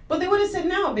okay? But they would have said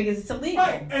no because it's illegal.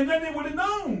 Right. And then they would have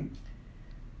known.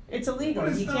 It's illegal.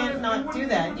 But it's You not- can't it not wouldn't- do it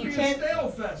that. wouldn't You be a can't. stale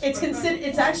fest, It's but considered.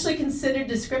 It's actually considered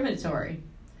discriminatory.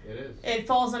 It is. It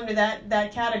falls under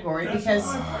that category That's because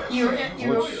what I'm you're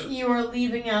saying. you're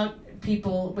leaving out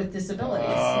people with disabilities,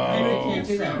 and you can't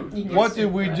do that. You can What get did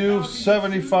sued we for it. do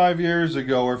 75 years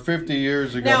ago or 50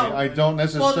 years ago? No. I don't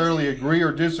necessarily agree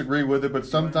or disagree with it, but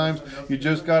sometimes you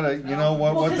just gotta, you know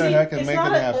what? Well, what 'cause the heck, and it's make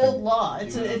not it an happen. old law.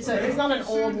 It's not an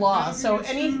old law. So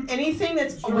anything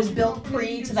that was built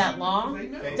pre to that law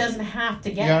doesn't have to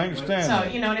get Yeah, I it. understand. So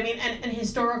that. you know what I mean. And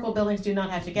historical buildings do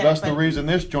not have to get That's it. the but- reason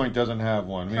this joint doesn't have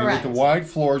one. I mean, Correct. with the wide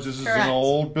floors, this is Correct. an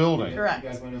old building. Correct. You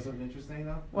guys want to know something interesting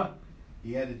though? What?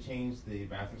 He had to change the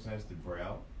bathroom size to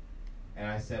Braille. And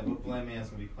I said, what blind man's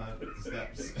going to be climbing up the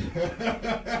steps?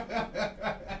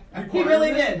 He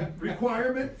really did.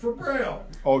 Requirement for Braille.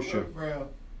 OSHA. Braille.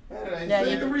 What did I Yeah,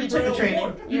 say? you took the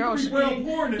training. You're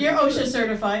You're OSHA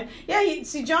certified. Yeah,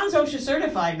 see, John's OSHA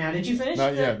certified now. Did you finish?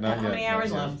 Not yet, not How yet. many not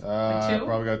hours yet. left? Like 2?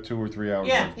 Probably got 2 or 3 hours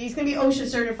Yeah, left. he's gonna be OSHA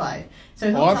certified. So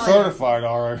he'll Oh, I'm tell you. certified,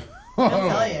 all right. He'll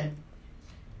tell you.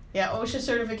 Yeah, OSHA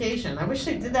certification. I wish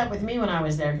they did that with me when I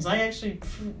was there because I actually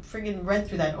friggin' read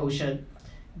through that OSHA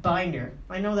binder.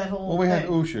 I know that whole. Well, we had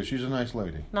thing. Usha. She's a nice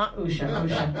lady. Not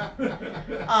OSHA.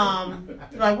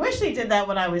 I wish they did that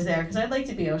when I was there because I'd like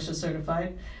to be OSHA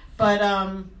certified. But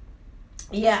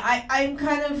yeah, I'm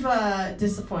kind of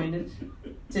disappointed,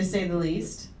 to say the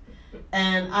least.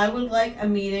 And I would like a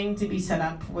meeting to be set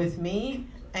up with me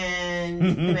and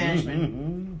the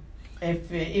management.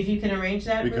 If you can arrange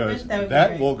that, Because Ruben, that would be that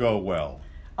great. will go well.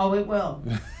 Oh, it will.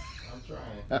 I'm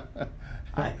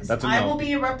trying. That's a I no. will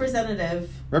be a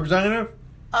representative. Representative?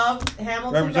 of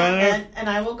Hamilton.net, and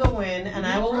I will go in, and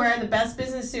I will wear the best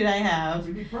business suit I have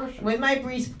with my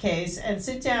briefcase and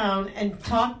sit down and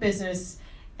talk business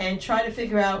and try to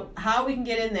figure out how we can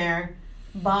get in there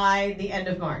by the end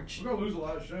of March. We're going to lose a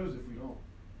lot of shows if we don't.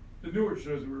 The newer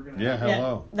shows that we're going to have. Yeah,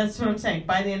 hello. Yeah, that's what I'm saying.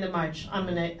 By the end of March, I'm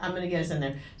gonna get us in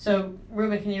there. So,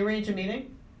 Ruben, can you arrange a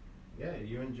meeting? Yeah,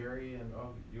 you and Jerry and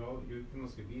you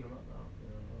must could beat him up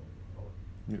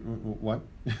now. What?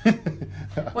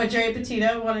 What, Jerry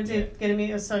Petito wanted to get a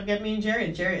meeting, so get me and Jerry.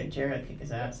 And Jerry will kick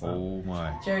his ass. Oh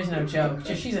my! Jerry's no joke.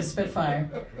 She's a spitfire.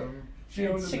 She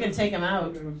can take him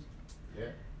out.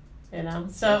 Yeah. You know.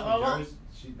 So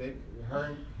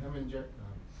him and Jerry.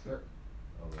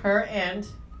 Her and.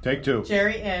 Take two.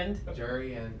 Jerry and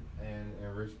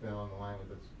Rich been on the line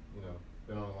with us. You know,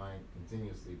 been on the line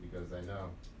continuously because I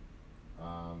know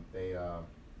they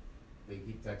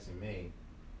keep texting me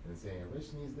and saying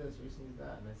Rich needs this, Rich needs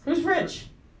that. And I said, who's Rich?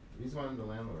 He's one of the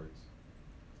landlords.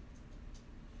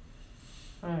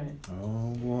 All right.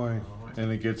 Oh boy,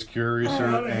 and it gets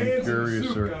curiouser and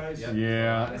curiouser.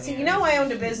 Yeah. See, you know, I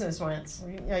owned a business once.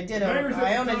 I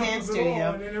owned a hand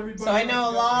studio, so I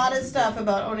know a lot of stuff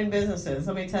about owning businesses.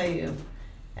 Let me tell you,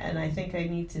 and I think I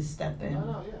need to step in.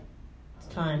 No, yeah.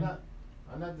 It's time.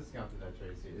 I'm not discounting that,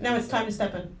 Tracy. No, it's time to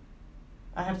step in.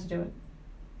 I have to do it.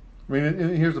 I mean,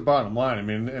 and here's the bottom line. I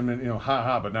mean, you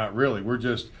know, but not really. We're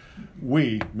just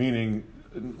meaning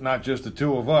not just the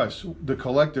two of us, the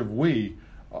collective we.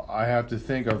 I have to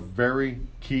think are very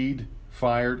keyed,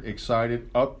 fired,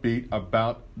 excited, upbeat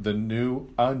about a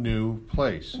new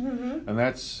place. Mm-hmm. And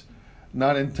that's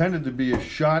not intended to be a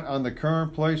shot on the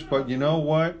current place, but you know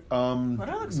what?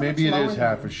 Maybe it is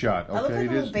half a shot. Okay, I look like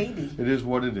a little baby. It is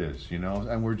what it is, you know.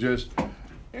 And we're just,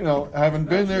 you know, having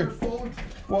been there.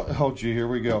 Well, oh gee, here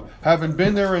we go. Having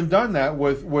been there and done that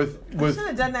with I should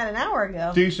have done that an hour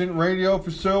ago. Decent radio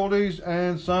facilities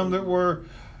and some that were.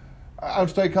 Out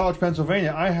of State College,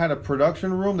 Pennsylvania, I had a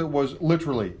production room that was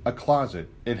literally a closet.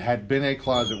 It had been a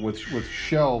closet with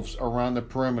shelves around the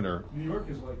perimeter. New York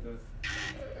is like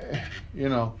that. You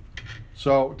know,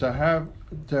 so to have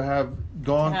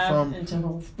gone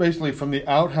from basically from the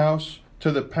outhouse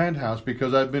to the penthouse,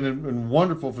 because I've been in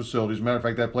wonderful facilities. As a matter of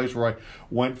fact, that place where I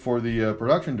went for the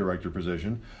production director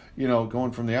position, you know,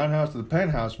 going from the outhouse to the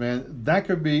penthouse, man, that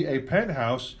could be a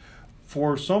penthouse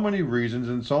for so many reasons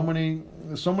and so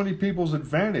many people's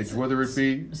advantage, whether it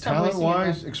be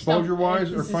talent-wise,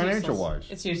 exposure-wise, or financial-wise.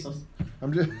 It's useless.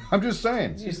 I'm just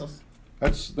saying. It's useless.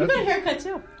 That's you got a haircut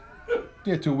too.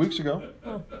 Yeah, 2 weeks ago.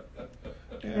 Oh.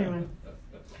 Yeah. Anyway.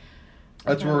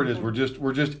 That's where it is.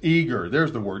 We're just eager.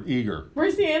 There's the word, eager.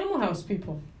 Where's the Animal House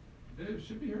people? They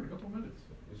should be here in a couple minutes.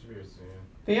 They should be here soon.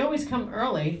 They always come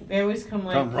early. They always come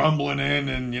rumbling in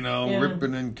and, you know,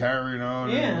 ripping and carrying on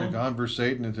and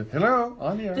conversating and say, hello,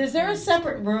 on the air. Is there a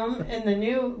separate room in the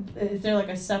new, is there like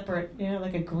a separate, you know,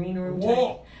 like a green room?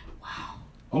 Wall. Wow.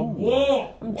 A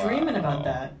wall. I'm dreaming about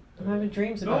that. I'm having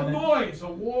dreams about it. No noise, a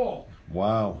wall.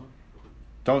 Wow.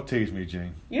 Don't tease me,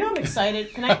 Jane. You know I'm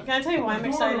excited. Can I tell you why I'm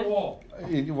excited?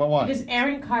 Why? Because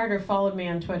Aaron Carter followed me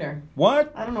on Twitter.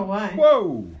 What? I don't know why.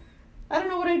 Whoa. I don't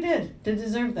know what I did to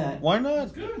deserve that. Why not?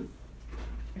 That's good.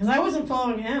 Because I wasn't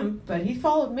following him, but he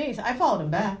followed me. So I followed him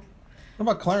back.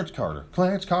 What about Clarence Carter?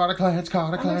 Clarence Carter.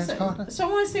 So I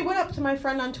want to say what up to my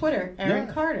friend on Twitter,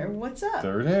 Aaron Carter. What's up?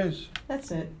 There it is.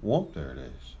 That's it. Whoop, there it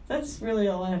is. That's really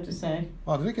all I have to say.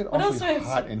 Oh, did it get awfully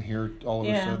hot in here all of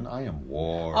a sudden? I am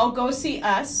warm. I'll go see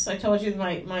Us. I told you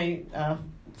my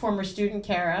former student,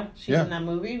 Kara. She's in that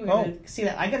movie. We're going to see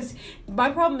that. I gotta see. My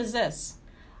problem is this.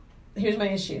 Here's my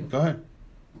issue. Go ahead.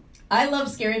 I love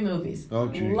scary movies. Oh,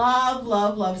 geez.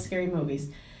 Love scary movies.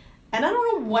 And I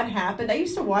don't know what happened. I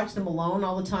used to watch them alone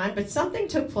all the time, but something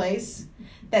took place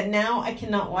that now I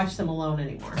cannot watch them alone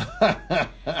anymore.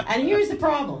 And here's the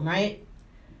problem, right?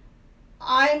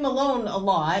 I'm alone a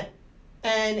lot,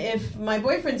 and if my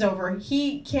boyfriend's over,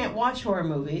 he can't watch horror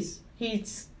movies. He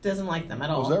doesn't like them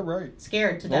at all. Is that right?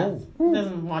 Scared to death.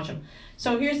 Doesn't watch them.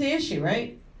 So here's the issue,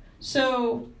 right?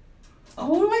 So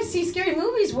who do I see scary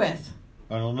movies with?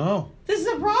 I don't know. This is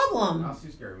a problem. I'll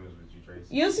see scary movies with you,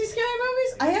 Tracy. You don't see scary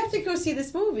movies? I have to go see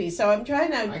this movie, so I'm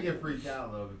trying to... I get freaked out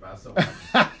a little bit by something.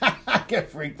 I get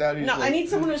freaked out easily. No, I need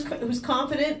someone who's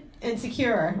confident and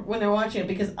secure when they're watching it,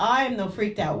 because I'm the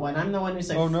freaked out one. I'm the one who's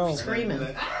screaming.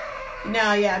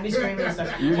 No, yeah, I'd be screaming and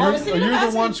stuff. You're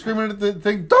the one screaming at the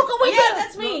thing. Don't go in there. Yeah,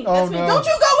 that's me. Oh, that's me. No. Don't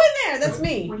you go in there. that's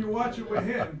me. When you watch it with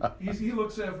him, he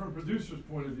looks at it from a producer's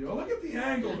point of view. Oh, look at the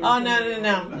angle. Oh, no.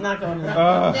 I'm not going to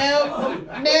that.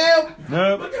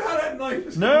 Nope. Look at how that knife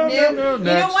is. No. You know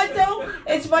what, though?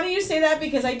 It's funny you say that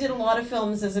because I did a lot of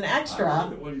films as an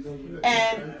extra.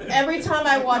 And every time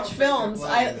I watch films,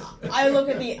 I look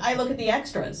at the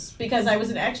extras because I was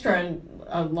an extra in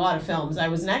a lot of films. I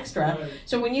was an extra. Right.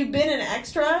 So when you've been an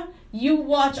extra, you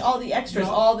watch all the extras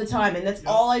all the time, and that's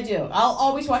all I do. I'll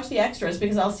always watch the extras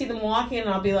because I'll see them walking and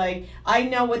I'll be like, I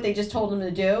know what they just told them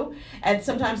to do. And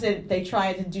sometimes they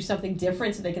try to do something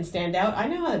different so they can stand out. I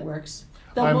know how it works.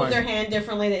 They'll move their hand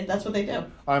differently. That's what they do.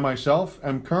 I myself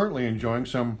am currently enjoying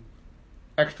some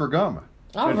extra gum.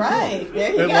 All right,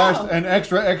 there you go. It lasts an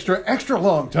extra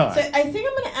long time. So I think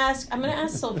I'm gonna ask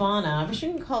Silvana. I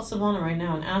should call Silvana right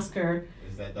now and ask her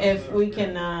if we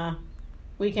can, huh?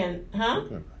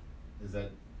 Okay.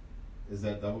 Is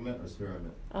that double mint or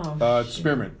spearmint? Oh, It's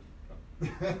spearmint.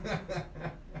 It's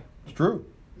It's true.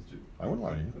 true. I wouldn't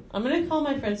lie to you. I'm gonna call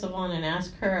my friend Silvana and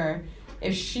ask her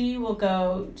if she will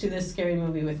go to this scary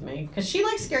movie with me because she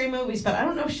likes scary movies, but I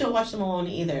don't know if she'll watch them alone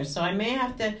either. So I may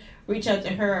have to reach out to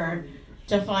her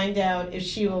to find out if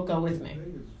she will go with me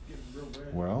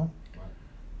Well,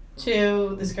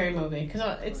 to the scary movie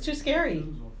because it's too scary.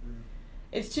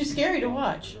 It's too scary to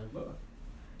watch.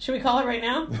 Should we call her right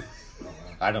now?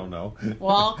 I don't know.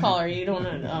 Well, I'll call her. You don't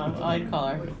want to. I'd call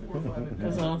her.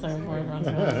 Because I don't think we're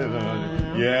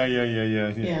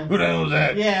Yeah. Who the hell is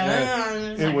that?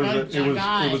 Yeah.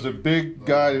 It was a big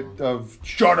guy of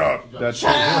shut up.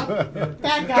 Shut up. That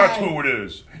guy. That's who it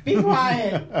is. Be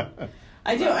quiet.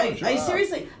 I do. I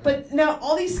seriously. But now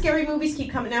all these scary movies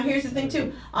keep coming. Now here's the thing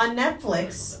too. On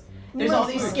Netflix, there's all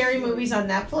these scary movies on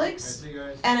Netflix.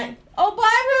 And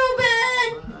bye,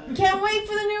 Ruben. Can't wait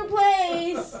for the new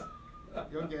place.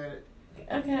 You'll get it.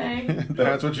 Okay.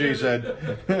 That's what she said.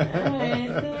 Alright,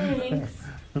 thanks.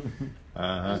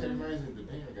 Uh-huh. It reminds me of the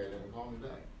painter guy didn't call me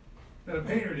back. The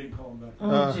painter didn't call him back.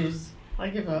 Oh, jeez. I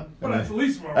give up. But that's the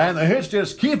least one. And the hits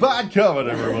just keep on coming,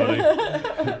 everybody.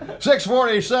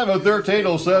 647,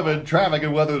 1307, traffic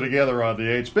and weather together on the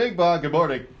 8s. Big Bob, good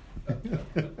morning.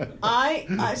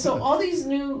 So all these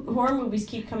new horror movies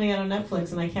keep coming out on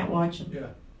Netflix and I can't watch them. Yeah.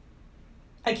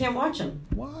 I can't watch them.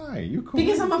 Why? You cool?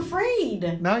 Because I'm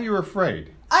afraid. Now you're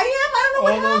afraid. I am. I don't know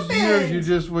All what those happened. years you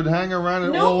just would hang around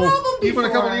and No problem even a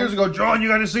couple before. of years ago, John, you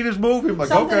got to see this movie. I'm like,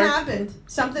 Something okay. happened.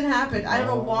 Something happened. I don't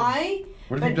know why.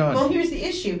 What have you done? Well, here's the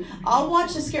issue. I'll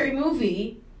watch a scary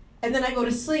movie, and then I go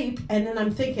to sleep, and then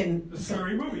I'm thinking... The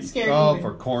scary movie. Scary Oh, movie.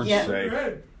 for corn's Yeah. sake.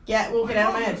 Yeah, we'll get out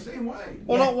of my I'm head. the same way.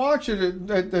 Well, Yeah. don't watch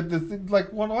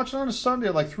it watch it on a Sunday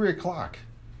at like 3 o'clock.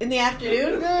 In the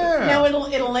afternoon? Yeah. No, it'll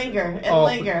linger. It'll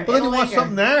linger. But then you It'll watch linger.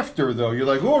 something after, though. You're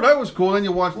like, oh, that was cool. Then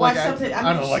you watch something.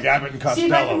 I don't know, like Abbott and Costello.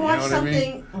 See if I can watch you know what I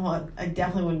mean? something. Well, I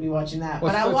definitely wouldn't be watching that.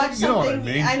 Well, but I'll watch you know what something.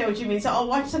 I mean. I know what you mean. So I'll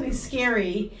watch something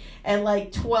scary at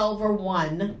like 12 or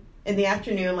 1 in the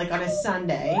afternoon, like on a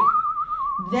Sunday.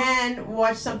 Then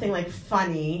watch something like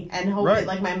funny and hope Right. that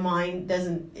like my mind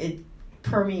doesn't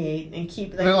permeate and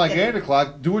keep. And then like 8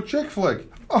 o'clock, do a chick flick.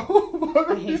 Oh,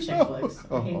 I hate chick flicks.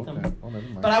 I hate them. Well, never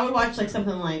mind. But I would watch like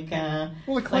something like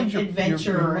Well, it cleans your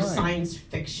adventure or mind. science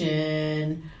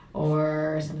fiction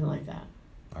or something like that.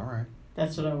 All right.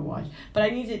 That's what I would watch. But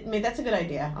I need to. I mean, that's a good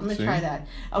idea. I'm gonna See? try that.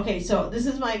 Okay, so this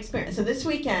is my experience. So this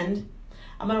weekend,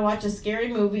 I'm gonna watch a scary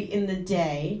movie in the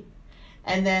day,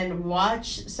 and then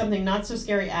watch something not so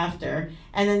scary after,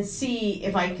 and then see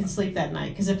if I can sleep that night.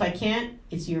 Because if I can't,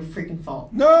 it's your freaking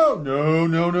fault. No.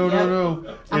 I'm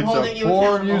It's holding a you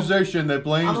poor accountable. musician that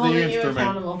blames I'm the holding you instrument.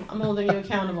 accountable. I'm holding you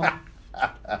accountable.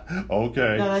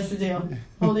 Okay. No, that's the deal.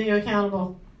 Holding you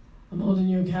accountable. I'm holding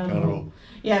you accountable.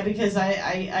 Yeah, because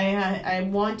I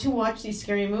want to watch these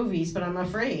scary movies, but I'm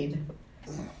afraid.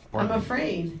 I'm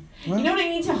afraid. Well- You know what? I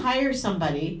need to hire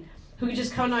somebody who could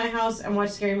just come to my house and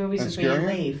watch scary movies And with me and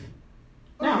scare you? leave.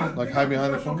 Oh, No. Like hide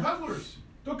behind the professional phone? cuddlers.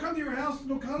 They'll come to your house and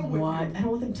they'll cuddle with What? I you. don't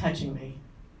want them touching me.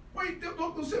 Wait,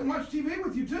 they'll sit and watch TV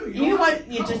with you too. You know don't what? have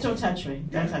to You just cuddle. don't touch me.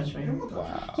 Don't touch me. They won't touch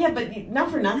Wow. Yeah, but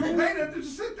not for you. You nothing. pay them to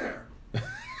just sit there.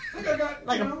 Like I got,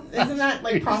 Like, you know. isn't that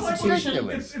like It's like prostitution?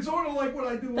 ridiculous. It's sort of like what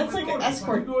I do with That's my like an daughters.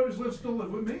 escort. My daughters still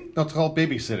live with me. No, it's called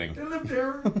babysitting. They live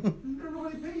there. And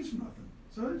nobody pays nothing.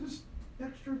 So they're just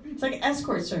extra people. It's like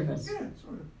escort service. Yeah,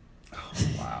 sort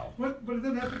of. Wow. But it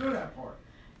doesn't have to go that part.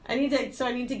 I need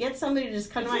to get somebody to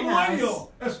just come It's to a my house.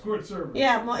 millennial escort service.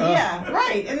 Yeah, yeah,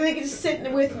 right. And then they can just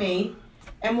sit with me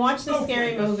and watch the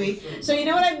scary movie. So you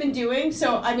know what I've been doing?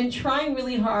 So I've been trying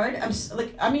really hard.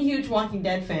 I'm a huge Walking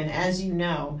Dead fan, as you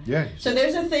know. Yeah. So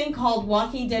there's a thing called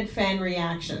Walking Dead fan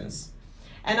reactions.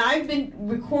 And I've been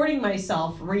recording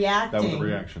myself That was reacting a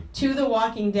reaction. to The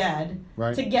Walking Dead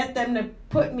Right. to get them to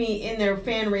put me in their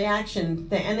fan reaction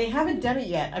thing. And they haven't done it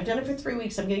yet. I've done it for 3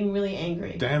 weeks. I'm getting really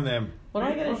angry. Damn them. What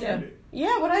am I going to do?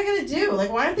 Yeah, what am I going to do?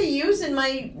 Like, why aren't they using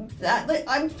my...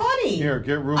 I'm funny. Here,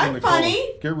 get Ruben I'm to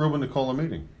funny. Get Ruben to call a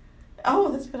meeting.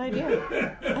 Oh, that's a good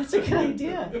idea. That's a good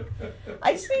idea.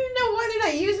 I just need to know why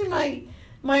they're not using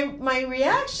my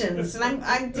reactions, and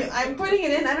I'm putting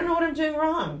it in. I don't know what I'm doing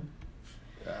wrong.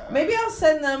 Maybe I'll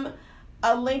send them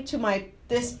a link to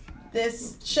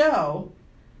this show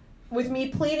with me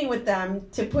pleading with them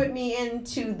to put me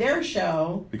into their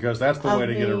show. Because that's the way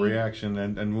to get a me. reaction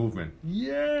and movement. I don't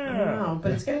Yeah. know,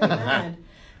 but it's gonna be mad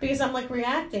because I'm like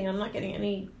reacting. I'm not getting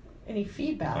any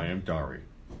feedback. I am Dari.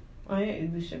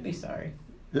 We should be sorry.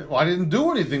 Well, I didn't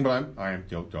do anything, but I am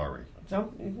Dari.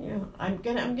 Don't I'm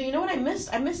gonna. You know what I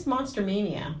missed? I missed Monster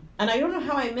Mania, and I don't know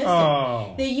how I missed Oh.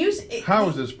 it. They used it. How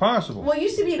is this possible? Well, it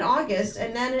used to be in August,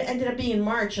 and then it ended up being in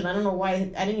March, and I don't know why.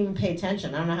 I didn't even pay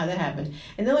attention. I don't know how that happened.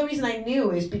 And the only reason I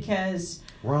knew is because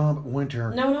Rob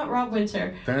Winter. no, not Rob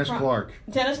Winter, Dennis Clark.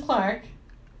 Dennis Clark,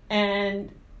 and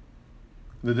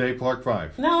The Day Clark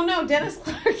 5. no, Dennis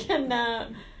Clark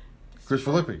and Chris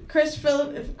Filippi.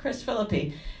 Chris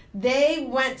Philippi. They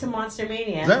went to Monster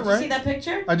Mania. Is that Did you right? see that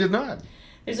picture? I did not.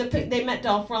 They met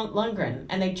Dolph Lundgren,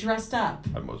 and they dressed up.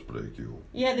 I must break you.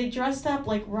 Yeah, they dressed up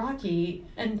like Rocky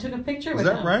and took a picture with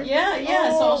that him. right? Yeah.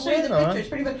 Oh, So I'll show you the right on. picture. It's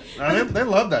pretty good. They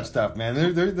love that stuff, man.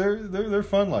 They're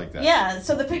fun like that. Yeah.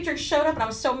 So the picture showed up, and I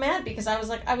was so mad because I was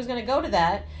like, I was going to go to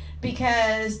that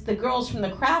because the girls from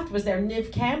The Craft was there.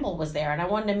 Niv Campbell was there, and I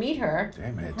wanted to meet her.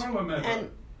 Damn it. Carla met her.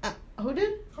 And who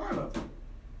did? Carla.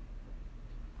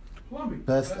 Plumbing.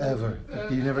 Best ever.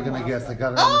 You're never gonna guess. I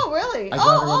got her. Oh, really? I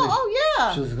got her on the-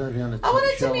 Yeah. She's gonna be on the I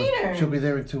wanted to show. meet her. She'll be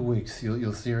there in 2 weeks.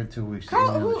 You'll see her in 2 weeks. She's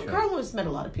gonna be on the show. Carlos met a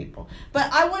lot of people,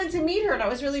 but I wanted to meet her, and I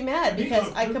was really mad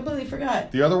because I completely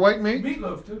forgot. The other white meat?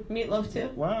 Meatloaf, too. Meatloaf too.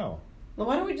 Wow. Well,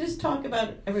 why don't we just talk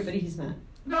about everybody he's met?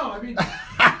 No, I mean...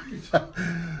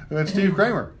 That's Steve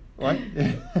Kramer, right?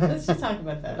 Let's just talk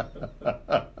about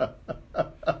that.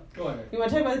 Go ahead. You want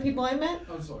to talk about the people I met?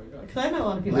 I'm sorry, go ahead. Because I met a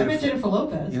lot of people. I met Jennifer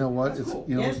Lopez. You know what? That's cool.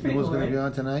 You know Yeah, it's who's pretty cool, gonna be right?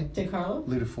 on tonight? Did Carlo?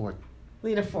 Lita Ford,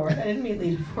 Lita Ford. I didn't meet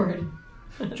Lita Ford.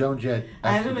 Joan Jett.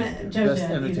 I haven't met Joan Best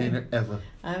Jett entertainer ever.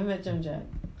 I haven't met Joan Jett.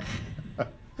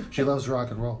 She loves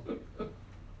rock and roll.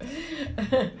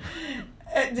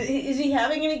 Is he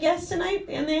having any guests tonight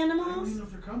in the I don't Animals? even know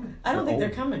if they're coming. I don't think Oh. they're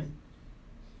coming.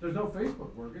 There's no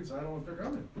Facebook working, so I don't know if they're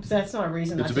coming. So that's not a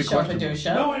reason It's not a to big show up and do a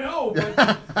question. show. No, I know,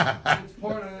 but it's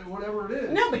part of whatever it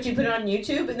is. No, but you put it on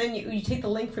YouTube, and then you take the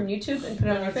link from YouTube and put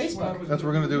it on your That's what I Facebook. was That's what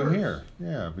we're gonna do worse. here.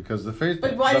 Yeah, because the Facebook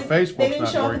But why the did, Facebook's they didn't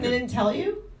not show up working. and they didn't tell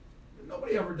you?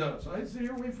 Nobody ever does. I sit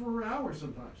here and wait for an hour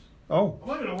sometimes. Oh, I'm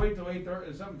not going to wait till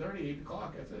 8:30, 7:30, 8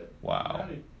 o'clock. That's it. wow.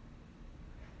 Ready.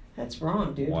 That's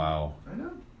wrong, dude. Wow. I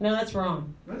know. No, that's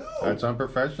wrong. I know. That's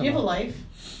unprofessional. You have a life.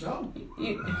 No.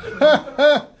 You,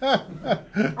 Oh,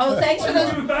 oh, thanks for Why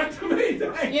those. give it back to me?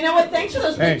 Thanks. You know what? Thanks for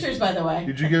those Hey. pictures, by the way.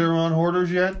 Did you get her on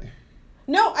Hoarders yet?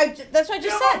 No, that's what I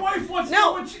just Yeah, said. my wife wants to No.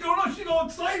 know when she going on. She's all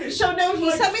excited. So, no, he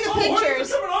She's sent me the Hoarders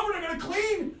pictures. are coming over. They're going to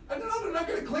clean. I don't know. They're not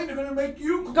going to clean. They're going to make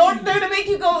you clean. They're gonna make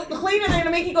you go clean, and they're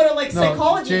gonna make you go to like No,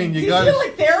 psychology. Jane, you These gotta- feel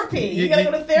like therapy. You gotta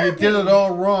go to therapy. You did it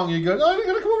all wrong. You go, oh, they're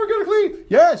going to come over, going to clean.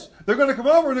 Yes, they're going to come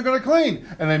over and they're going to clean.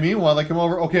 And then meanwhile, they come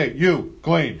over, okay, you,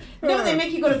 clean. No, they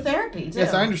make you go to therapy too.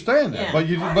 Yes, I understand that. Yeah. But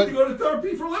you, I but need to go to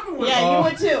therapy for living with Yeah, them. you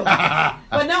would too.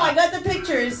 But no, I got the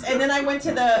pictures, and then I went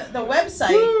to the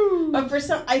website. Woo. But for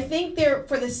some, I think they're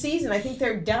for the season. I think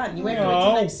they're done. You wait to wait No.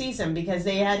 till next season because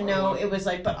they had no. It was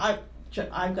like, but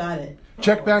I've got it.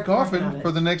 check back Working on often it.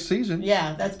 for the next season.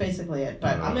 Yeah, that's basically it.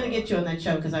 But I'm gonna get you on that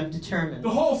show because I'm determined. The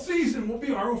whole season will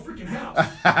be our own freaking house.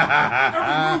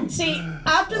 Every room. See,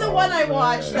 after the one I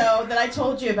watched though that I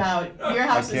told you about, your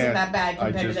house isn't can't. that bad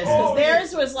I compared to just this can't. because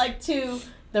theirs was like to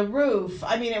the roof.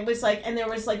 I mean, it was like, and there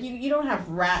was like you don't have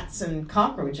rats and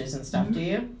cockroaches and stuff, do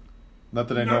you? Not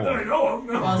that I Not know that I of. know of.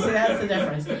 No. Well, see, that's the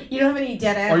difference. You don't have any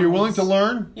dead animals. Are you willing to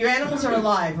learn? Your animals are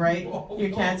alive, right?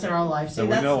 Your cats are all alive. See, That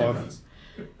we that's know the of. difference.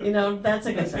 You know, that's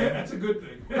a good Yeah, thing. that's a good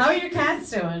thing. How are your cats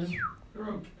doing? They're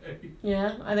okay.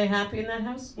 Yeah, are they happy in that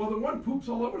house? Well, the one poops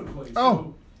all over the place.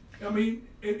 Oh. So, I mean,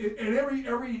 and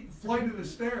every flight of the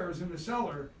stairs in the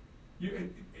cellar,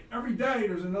 every day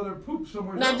there's another poop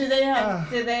somewhere Now, else. do they have?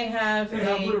 Do they have They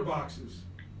have litter a? boxes.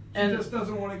 She And just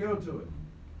doesn't want to go to it.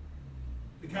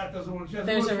 The cat doesn't want to. She has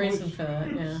There's a much reason relief. for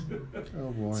that, yeah. Oh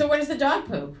boy. So where does the dog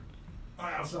poop?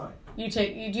 Outside. Do you have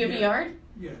a Yeah. yard?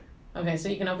 Yeah. Okay, so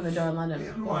you can open the door and let him.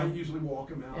 Yeah, no, I usually walk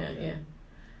him out. Yeah, yeah.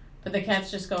 But the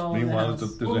cats just go. in the Meanwhile, house.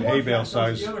 there's Well, a the hay one bale cat does,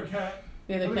 size. The other cat.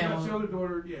 The other That's camel. the other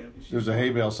daughter, yeah. There's a hay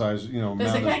bale size, Does amount the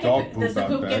of cat dog get, poop does the out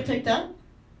poop back. get picked up?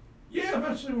 Yeah,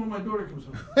 eventually when my daughter comes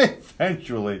home.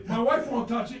 Eventually. My wife won't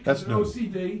touch it That's because of new.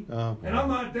 OCD. Oh, boy. And I'm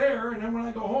not there, and then when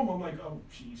I go home, I'm like, oh,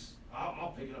 jeez,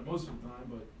 I'll pick it up most of the time,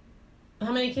 but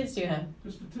How many kids do you have?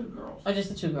 just the two girls. Oh, just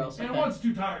the 2 girls. And Okay. one's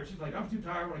too tired. She's like, I'm too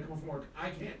tired when I come from work. I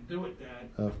can't do it, Dad.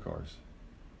 Of course.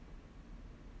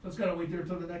 So it's got to wait there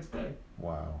till the next day.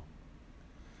 Wow.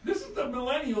 This is the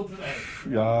millennial today.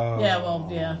 Yeah, well,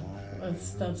 yeah.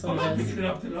 That's I'm what not it is. picking it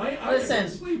up tonight. I gotta go to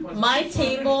sleep. Listen, I my sleep 5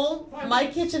 table, minutes, 5 my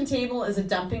minutes. kitchen table is a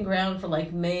dumping ground for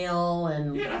like mail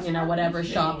and Yeah, that's whatever, what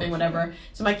shopping, table is, whatever.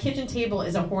 So my kitchen table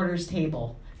is a hoarder's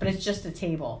table, but it's just a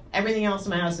table. Everything else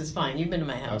in my house is fine. You've been to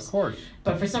my house. Of course.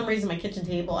 But for some reason, my kitchen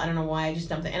table, I don't know why, I just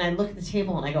dumped it. And I look at the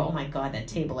table and I go, oh my God, that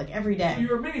table, like every So day.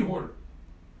 you're a mini hoarder.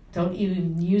 Don't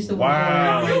even use the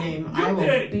Wow. word in my You- name. you I will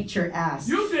did. beat your ass.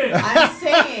 You did. I'm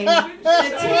saying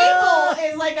the table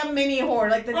is like a mini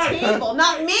hoard, like the Right. table,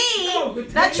 not me, No, the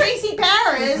not table- Tracy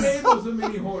Paris. The table's a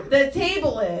mini hoarder. The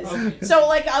table is. Okay. So,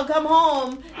 like, I'll come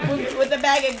home with a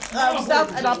bag of No,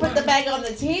 stuff, and I'll put the it's bag on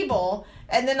the table,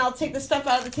 and then I'll take the stuff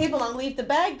out of the table and I'll leave the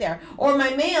bag there. Or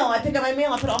my mail, I pick up my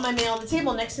mail, I put all my mail on the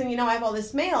table. Next thing you know, I have all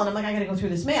this mail, and I'm like, I gotta go through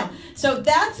this mail. So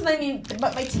that's what I mean.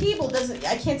 But my table doesn't.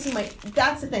 I can't see my.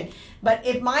 That's the thing. But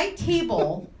if my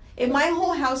table, if my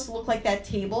whole house looked like that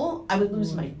table, I would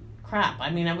lose my crap. I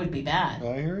mean, I would be bad.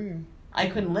 I hear you. I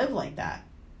couldn't live like that.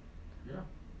 Yeah.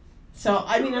 So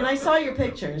I mean, and I saw your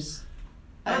pictures.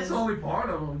 That's only part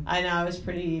of them. I know, I was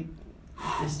pretty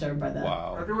disturbed by that.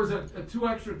 Wow. There was a 2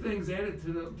 extra things added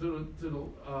to the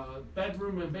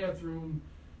bedroom and bathroom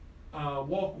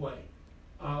walkway.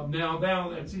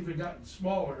 Now it's even gotten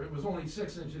smaller. It was only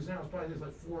 6 inches. Now it's probably just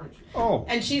like 4 inches. Oh.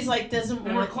 And she's like, doesn't And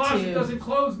her want closet to. doesn't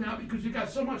close now because you got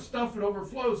so much stuff it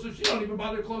overflows. So she don't even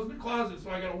bother closing the closet. So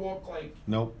I got to walk like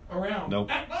Nope. around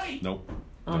Nope. at night. Nope.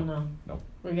 Oh no. Nope.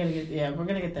 We're gonna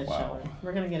get that Wow. shower.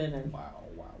 We're gonna get it in. Wow.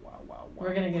 Wow. Wow. Wow.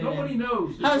 We're gonna get Nobody it in.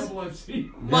 knows the How's- trouble I've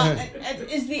seen. Well,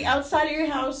 is the outside of your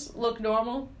house look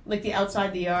normal? Like the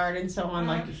outside, the yard, and so on.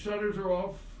 Like, The shutters are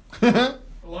off. A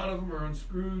lot of them are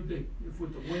unscrewed.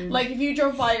 With the wind. like if you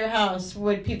drove by your house,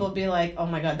 would people be like, "Oh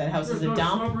my God, that house There's is a no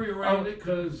dump"? shrubbery around Oh. it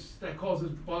because that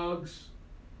causes bugs,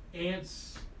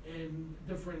 ants, and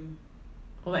different.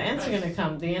 Well, the ants are gonna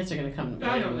come. The ants are gonna come.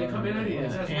 I know they come in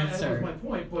anyways. Yeah, That was my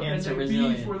point. But then ants the are bees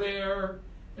resilient. were there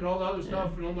and all the other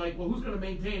stuff, and I'm like, well, who's going to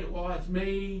maintain it? Well, that's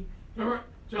me. Remember,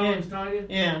 John Yeah. was telling you?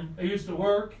 Yeah, I used to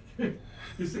work,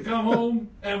 used to come home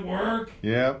and work,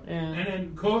 Yep. yeah. and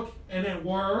then cook, and then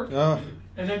work, Oh.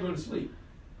 and then go to sleep.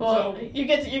 Well, So- you're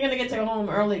gonna get to go home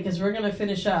early because we're gonna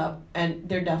finish up, and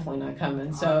they're definitely not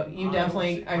coming. So you I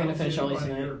definitely don't see- are I gonna don't finish see early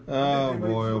anybody tonight. here. Oh, They wait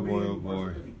boy, for oh, me boy, and oh,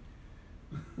 boy.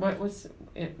 What's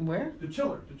it? Where? The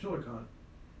chiller con.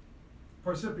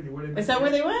 Parsippany. Where they Is that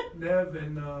where they went? Nev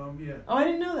and yeah, Oh, I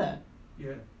didn't know that.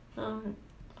 yeah. Oh, okay.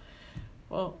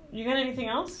 Well, you got anything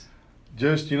else?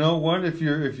 Just what? If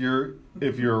you're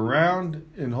around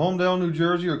in Homedale, New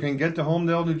Jersey, or can get to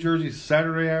Homedale, New Jersey,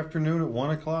 Saturday afternoon at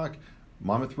 1:00,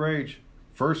 Monmouth Rage,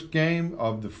 first game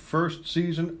of the first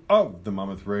season of the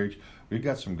Monmouth Rage. We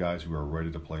got some guys who are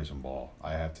ready to play some ball.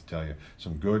 I have to tell you,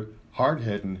 some good,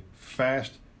 hard-hitting,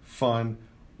 fast, fun,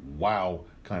 wow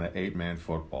kind of 8-man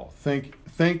football. Think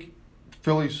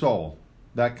Philly Soul,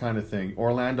 that kind of thing.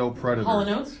 Orlando Predators. Hall &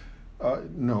 Oates?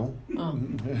 No. Oh.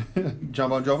 John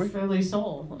Bon Jovi? Philly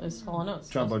Soul is Hall & Oates.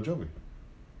 John Bon Jovi.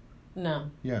 No.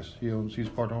 Yes, he's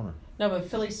part owner. No, but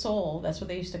Philly Soul, that's what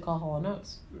they used to call Hall &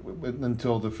 Oates.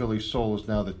 Until the Philly Soul is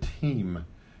now the team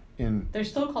in. They're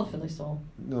still called Philly Soul.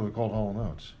 No, they're called Hall &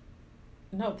 Oates.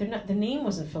 No, they're not. The name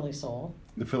wasn't Philly Soul.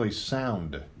 The Philly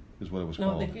Sound is what it was No,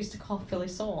 called. they used to call Philly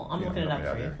Soul. I'm Yeah, looking it up nobody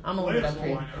out for you. there. I'm gonna look it up for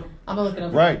you. I'm gonna look it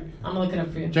up. Right. For you. I'm gonna look it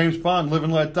up for you. James Bond, Live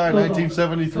and Let Die, Google.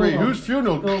 1973. Google. Whose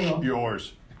funeral? Google.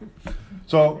 Yours.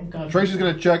 So Thank God. Tracy's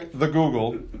going to check the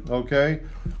Google, okay?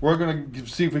 We're going to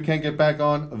see if we can't get back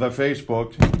on the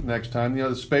Facebook next time. The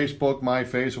Spacebook,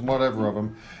 MyFace, and whatever of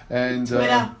them. And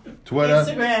Twitter.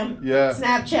 Instagram. Yeah.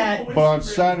 Snapchat. But on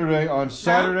Saturday,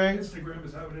 Instagram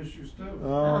is having issues too.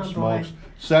 oh, Oh, smokes. boy.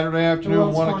 Saturday afternoon,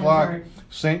 world's 1 falling o'clock, apart.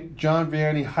 St. John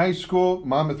Vianney High School,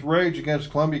 Monmouth Rage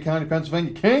against Columbia County,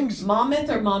 Pennsylvania Kings. Monmouth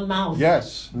or Monmouth?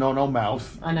 Yes. No,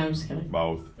 mouth. I know, I'm just kidding.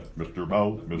 Mouth. Mr.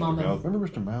 Mouth. Mr. Monmouth. Mouth. Remember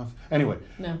Mr. Mouth? Anyway.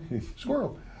 No.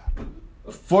 Squirrel.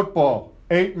 Football,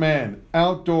 8-man,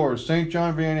 outdoors, St.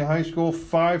 John Vianney High School,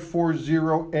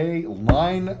 540A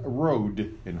Line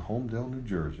Road in Homedale, New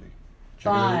Jersey.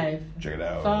 Check it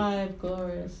out. 5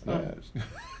 glorious. Oh.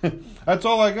 Yes. That's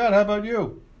all I got. How about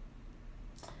you?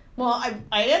 Well,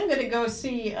 I am going to go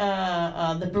see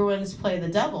the Bruins play the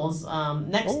Devils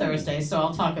next Thursday, so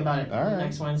I'll talk about it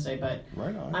next Wednesday. But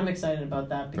right on. I'm excited about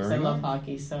that because I love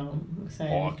hockey, so I'm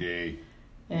excited. Hockey.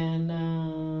 And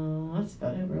that's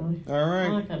about it, really. All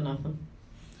right. I got nothing.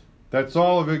 That's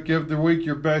all of it. Give the week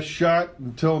your best shot.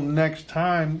 Until next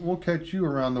time, we'll catch you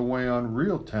around the way on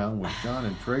Real Town with John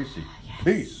and Tracy. Yes.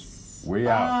 Peace. We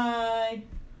out. Bye.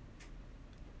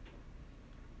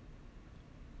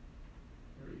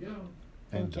 There we go.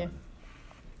 And Thank done.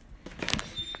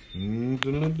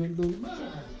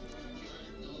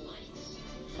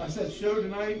 I said show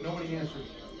tonight, nobody answered.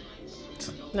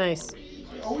 Nice.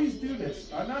 I always do this.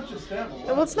 Not just them.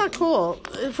 Well, it's not cool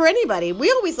for anybody.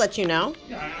 We always let you know.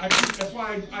 Yeah, that's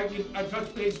why I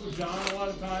touch base with John a lot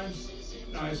of times.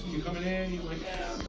 You coming in? He's like, yeah.